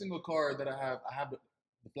 Every single car that I have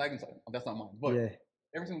the flag inside. That's not mine. But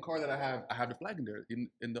every single car that I have the flag in there.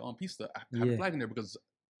 In the pista, I have the flag in there because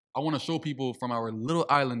I want to show people from our little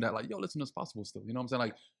island that like, yo, listen, it's possible still. You know what I'm saying?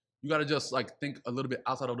 Like, you gotta just like think a little bit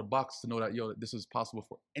outside of the box to know that, yo, this is possible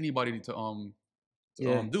for anybody to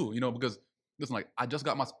do. You know, because listen, like I just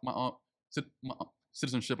got my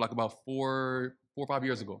citizenship like about 4 or 5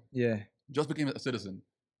 years ago. Yeah. Just became a citizen.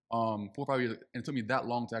 4 or 5 years, and it took me that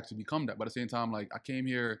long to actually become that. But at the same time, like I came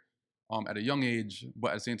here at a young age,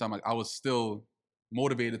 but at the same time, like I was still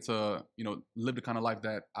motivated to, you know, live the kind of life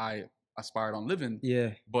that I aspired on living.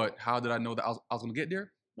 Yeah. But how did I know that I was gonna get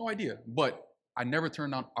there? No idea. But I never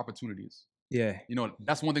turned down opportunities. Yeah. You know,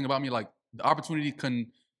 that's one thing about me. Like the opportunity can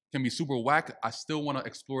be super whack. I still want to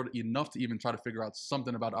explore it enough to even try to figure out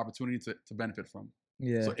something about the opportunity to benefit from.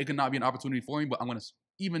 Yeah. So it cannot be an opportunity for me, but I'm gonna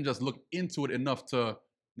even just look into it enough to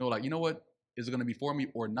know, like, you know what, is it gonna be for me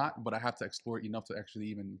or not? But I have to explore it enough to actually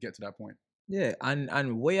even get to that point. Yeah,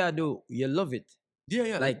 and what you do, you love it. Yeah,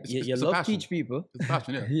 yeah. Like you love teach people. It's a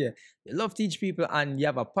passion, yeah. Yeah, you love teach people, and you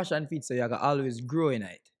have a passion for it, so you can always grow in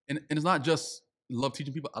it. And it's not just love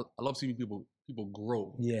teaching people. I love seeing people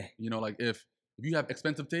grow. Yeah. You know, like if you have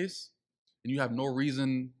expensive tastes and you have no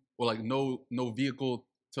reason or like no vehicle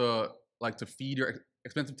to feed your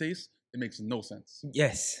expensive taste, it makes no sense.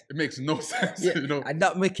 Yes. It makes no sense. Yeah. You know? And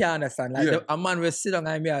that me can understand. Like a man will sit down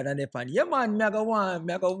and me out and they pan, yeah man, me go want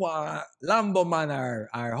Lambo man or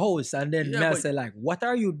house, and then me say like, what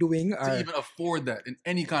are you doing? To even afford that in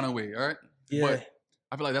any kind of way, all right? Yeah. But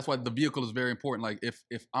I feel like that's why the vehicle is very important. Like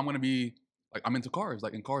if I'm gonna be like, I'm into cars,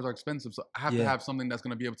 like, and cars are expensive, so I have to have something that's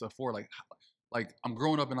gonna be able to afford. Like I'm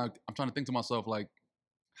growing up and I'm trying to think to myself, like,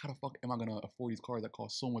 how the fuck am I gonna afford these cars that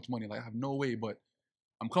cost so much money? Like I have no way, but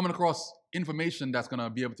I'm coming across information that's gonna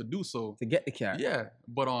be able to do so. To get the car. Yeah,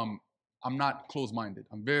 but I'm not closed-minded.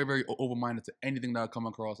 I'm very, very open-minded to anything that I come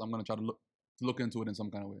across. I'm gonna try to look into it in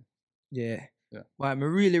some kind of way. Yeah. Yeah. Well, I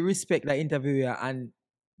really respect that interview, and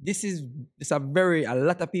it's a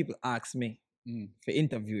lot of people ask me for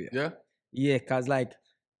interview. Yeah. Yeah, cause like,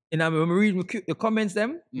 when I read the comments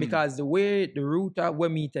them, because the route that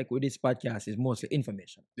when me take with this podcast is mostly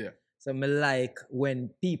information. Yeah. So me like when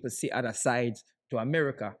people see other sides to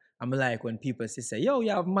America. I'm like when people say, yo, you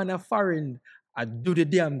have man a foreign, I do the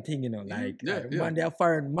damn thing, like man, they are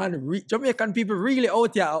foreign, man, Jamaican people really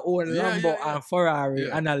out here own Lambo and Ferrari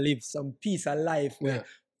and I live some piece of life where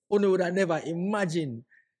you would have never imagined.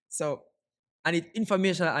 So, and it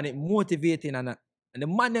informational and it motivating and the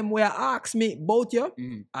man them where ask me about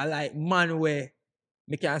you, I like man where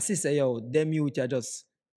me can say, yo, them youth are just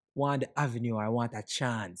want the avenue, I want a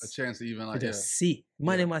chance. A chance to even like just see.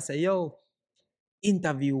 Man them say, yo,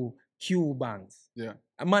 interview Cuebanks. Yeah.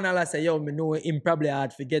 A man Allah say, yo, me know him probably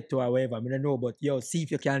hard to get to or whatever. I don't know, but yo, see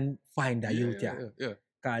if you can find a youth here. Yeah.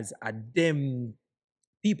 Because them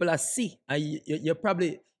people are see. And you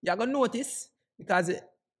probably, you're going to notice because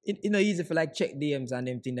it's not easy for like check DMs and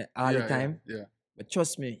them thing all the time. Yeah. But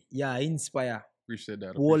trust me, inspire. Appreciate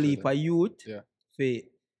that. Whole heap of youth for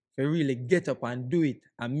really get up and do it.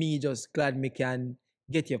 And me just glad me can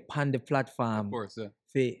get you on the platform. Of course,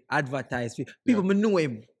 For advertise. People me know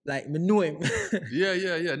him. Like me know him.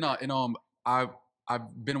 Yeah. No, and I've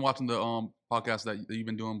been watching the podcast that you've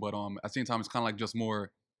been doing, but at the same time it's kind of like just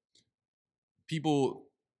more people,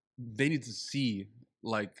 they need to see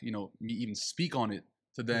like, me even speak on it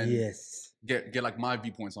to then get like my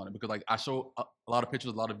viewpoints on it, because like I show a lot of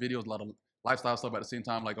pictures, a lot of videos, a lot of lifestyle stuff. At the same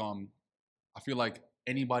time, like I feel like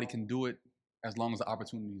anybody can do it as long as the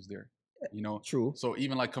opportunity is there. True. So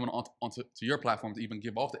even like coming onto your platform to even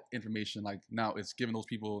give off the information, like now it's giving those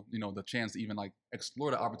people, the chance to even like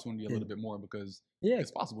explore the opportunity a little bit more, because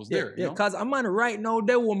it's possible. It's there. Yeah, because I'm on right now,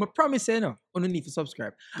 they won't. I promise you, no, underneath to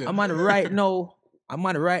subscribe. Yeah. I'm on right now.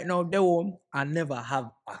 They won't. I never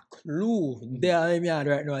have a clue. They are me on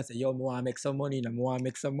right now. I say, yo, I want to make some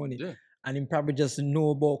money. Yeah. And him probably just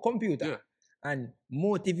know about computer. Yeah. And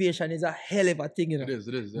motivation is a hell of a thing, It is.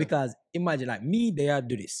 Yeah. Because imagine like me, they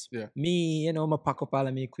do this. Yeah. Me, I pack up all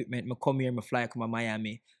of my equipment, I come here, I fly come to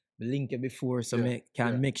Miami, I link it before so I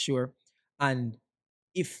can make sure. And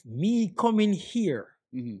if me coming here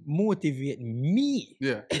motivate me,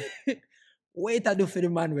 wait I do for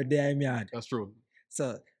the man with there in yard. That's true.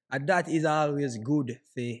 So that is always good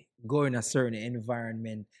for go in a certain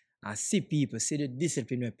environment and see people, see the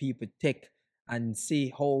discipline where people take, and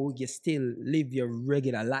see how you still live your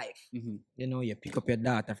regular life. You pick up your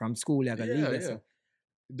daughter from school, you're gonna leave it. So.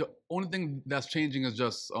 The only thing that's changing is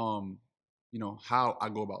just how I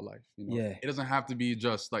go about life. It doesn't have to be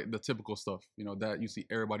just like the typical stuff, that you see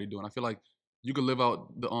everybody doing. I feel like you could live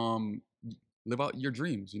out your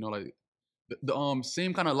dreams, like the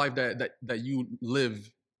same kind of life that you live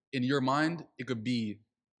in your mind, it could be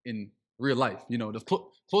in real life. Just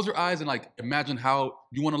close your eyes and like imagine how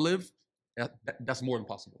you want to live. That's more than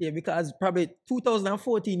possible. Yeah, because probably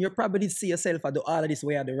 2014, you probably did see yourself at all of this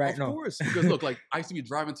way right now. Of course, because look, like I used to be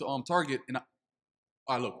driving to Target, and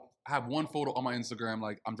I have one photo on my Instagram.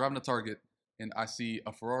 Like I'm driving to Target, and I see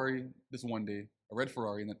a Ferrari this one day, a red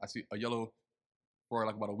Ferrari, and then I see a yellow Ferrari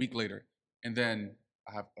like about a week later, and then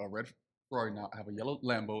I have a red Ferrari now. I have a yellow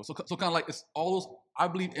Lambo. So kind of like it's all those. I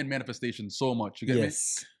believe in manifestation so much. You get me?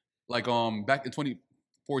 Like back in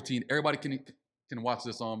 2014, everybody can watch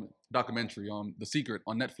this documentary, The Secret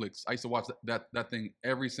on Netflix. I used to watch that thing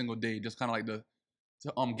every single day, just kind of like to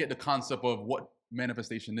get the concept of what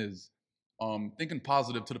manifestation is. Thinking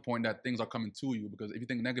positive to the point that things are coming to you, because if you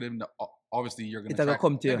think negative, obviously you're going to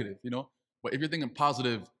attract negative, But if you're thinking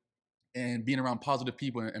positive and being around positive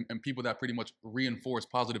people and people that pretty much reinforce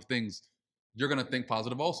positive things, you're going to think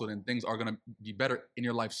positive also. Then things are going to be better in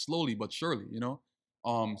your life slowly but surely,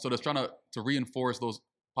 So just trying to reinforce those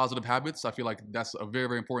positive habits, I feel like that's a very,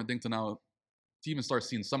 very important thing to even start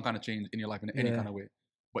seeing some kind of change in your life in any kind of way.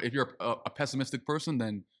 But if you're a pessimistic person,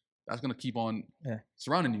 then that's going to keep on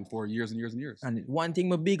surrounding you for years and years and years. And one thing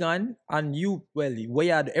we're big on, and you, way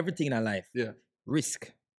out everything in our life. Yeah. Risk.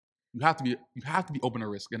 You have to be open to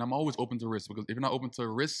risk. And I'm always open to risk, because if you're not open to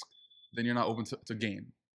risk, then you're not open to gain.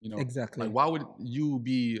 Exactly. Like why would you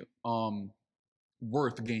be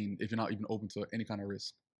worth gain if you're not even open to any kind of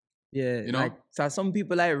risk? Yeah, like so some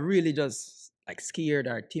people like really just like scared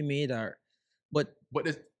or timid but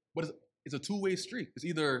it's a two-way street. It's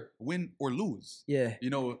either win or lose. Yeah.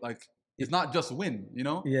 Like it's not just win,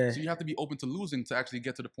 Yeah. So you have to be open to losing to actually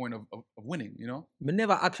get to the point of winning, But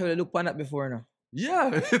never actually looked on that before now.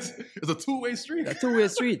 Yeah, it's a two-way street. A two-way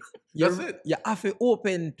street. That's it. You have to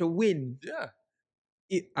open to win. Yeah.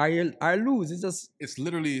 I lose. It's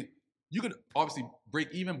literally, you could obviously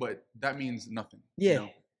break even, but that means nothing. Yeah.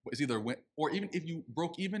 But it's either win, or even if you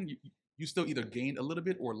broke even, you still either gained a little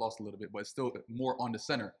bit or lost a little bit, but it's still more on the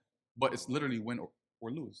center. But it's literally win or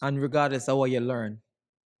lose. And regardless of what you learn.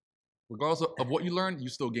 regardless of what you learn, you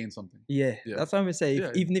still gain something. Yeah, Yeah. that's what I'm saying.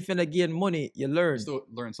 Yeah. Even if you don't gain money, you learn. You still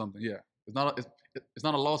learn something. Yeah, it's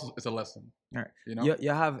not a loss. It's a lesson. All right. You know.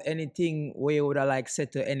 You have anything where you would have like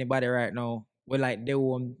said to anybody right now where like they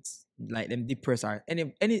won't like them depressed or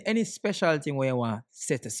any special thing where you want to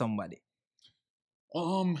say to somebody?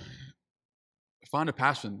 Find a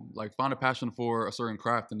passion. Like find a passion for a certain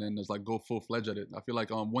craft, and then just like go full fledged at it. I feel like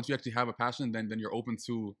once you actually have a passion, then you're open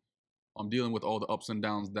to dealing with all the ups and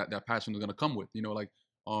downs that passion is gonna come with. You know, like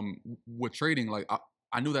with trading, like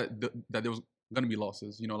I knew that that there was gonna be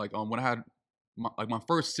losses. You know, like when I had my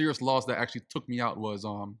first serious loss that actually took me out was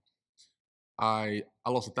I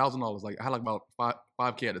lost $1,000. Like I had like about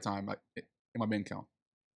five K at the time, like in my bank account.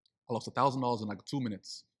 I lost $1,000 in like 2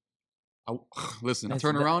 minutes. Listen, I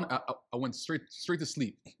turned around. I went straight to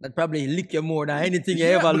sleep. That probably lick you more than anything you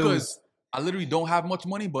ever lose. I literally don't have much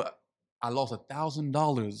money, but I lost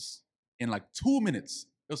 $1,000 in like 2 minutes.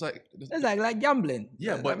 It was like it's like gambling.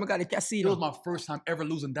 Yeah, but I got a casino. It was my first time ever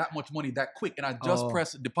losing that much money that quick, and I just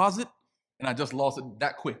pressed deposit, and I just lost it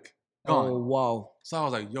that quick. Gone. Oh wow! So I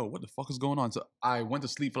was like, "Yo, what the fuck is going on?" So I went to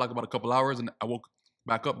sleep for like about a couple hours, and I woke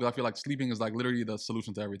back up because I feel like sleeping is like literally the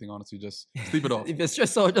solution to everything. Honestly, just sleep it off. If you're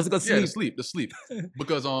stressed out, just go sleep. Yeah, just sleep.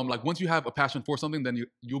 Because like once you have a passion for something, then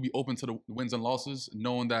you'll be open to the wins and losses,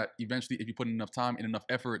 knowing that eventually, if you put in enough time and enough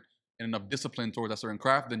effort and enough discipline towards that certain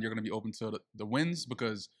craft, then you're gonna be open to the wins.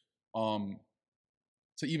 Because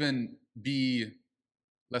to even be,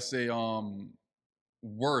 let's say,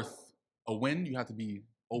 worth a win, you have to be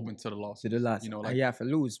open to the loss. To the loss. You know, like you have to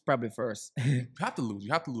lose probably first. You have to lose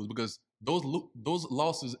because those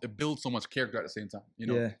losses, it builds so much character at the same time. You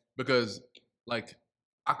know, Yeah. because like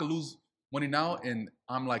I could lose money now and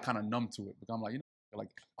I'm like kind of numb to it. Because I'm like, you know, like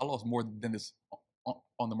I lost more than this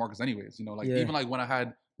on the markets anyways. You know, like even like when I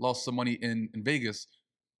had lost some money in Vegas,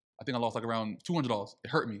 I think I lost like around $200. It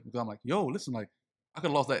hurt me because I'm like, yo, listen, like I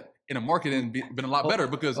could have lost that in a market and been a lot better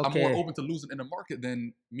because I'm more open to losing in the market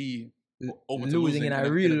than me open to losing in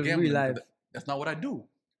a real life. That's not what I do.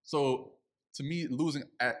 So to me, losing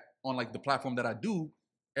on like the platform that I do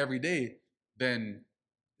every day, then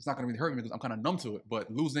it's not gonna really hurt me because I'm kind of numb to it.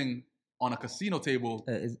 But losing on a casino table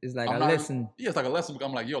is like a lesson. Yeah, it's like a lesson because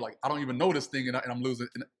I'm like, yo, like I don't even know this thing and I'm losing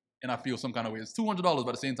and I feel some kind of way. It's $200, but at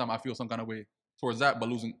the same time, I feel some kind of way towards that. But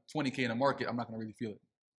losing 20K in a market, I'm not gonna really feel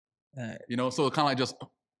it. You know, so kind of like just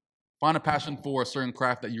find a passion for a certain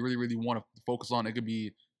craft that you really, really want to focus on. It could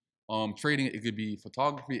be trading, it could be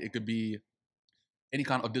photography, it could be any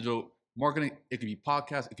kind of digital marketing, it could be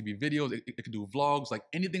podcasts, it could be videos, it could do vlogs, like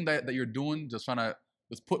anything that you're doing, just trying to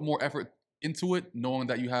just put more effort into it, knowing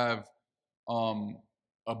that you have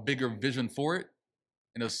a bigger vision for it,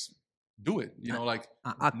 and just do it. You know, like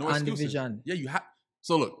no excuses. Vision. Yeah, you have.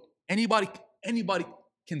 So look, anybody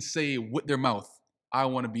can say with their mouth, I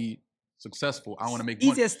want to be successful. I want to make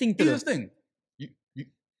money. Easiest thing to do. Easiest thing. You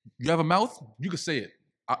have a mouth, you can say it.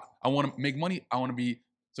 I want to make money. I want to be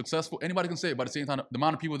successful. Anybody can say it. But at the same time, the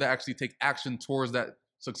amount of people that actually take action towards that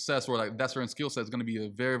success or like that certain skill set is going to be a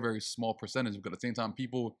very, very small percentage. Because at the same time,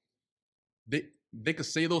 people, they could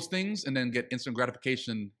say those things and then get instant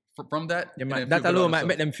gratification from that. Yeah, that alone might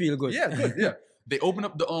make them feel good. Yeah, good. Yeah. They open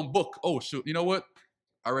up the book. Oh, shoot. You know what?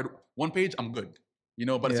 I read one page. I'm good. You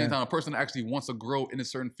know, but at the same time, a person that actually wants to grow in a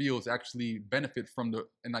certain field to actually benefit from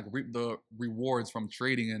and like reap the rewards from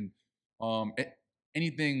trading and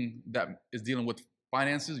anything that is dealing with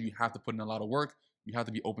finances, you have to put in a lot of work. You have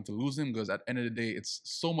to be open to losing because at the end of the day, it's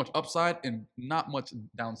so much upside and not much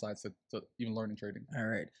downsides to even learning trading. All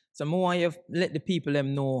right. So more you let the people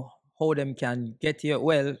them know how them can get you.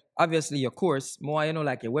 Well, obviously your course, more you know,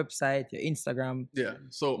 like your website, your Instagram. Yeah.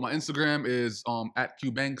 So my Instagram is at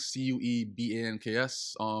Cuebanks,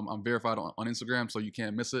 Cuebanks. I'm verified on Instagram, so you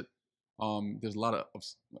can't miss it. There's a lot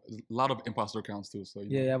of imposter accounts too. So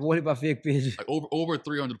you know, what about fake page? Like over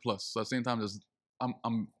 300 plus. So at the same time,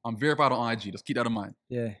 I'm verified on IG. Just keep that in mind.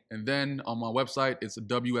 Yeah. And then on my website, it's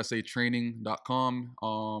wsatraining.com.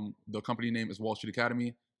 The company name is Wall Street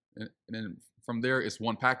Academy, and then from there, it's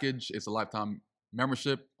one package. It's a lifetime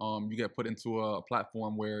membership. You get put into a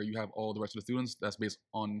platform where you have all the rest of the students. That's based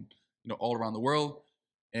on all around the world.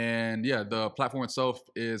 And yeah, the platform itself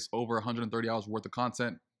is over 130 hours worth of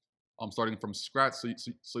content. Starting from scratch.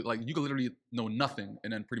 So like you can literally know nothing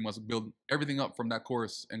and then pretty much build everything up from that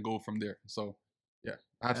course and go from there. So yeah,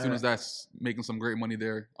 I have students that's making some great money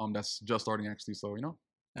there. That's just starting actually. So you know.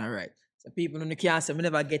 All right. So people in the can't say, "I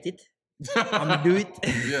never get it. I'm gonna do it."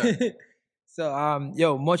 Yeah. So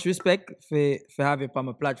yo, much respect for having it on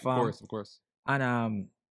my platform. Of course. And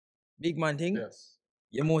big man thing. Yes.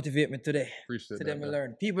 You motivate me today. Appreciate that. Today me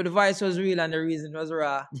learn. People, the voice was real and the reason was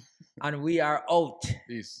raw. And we are out.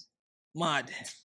 Peace. Mad.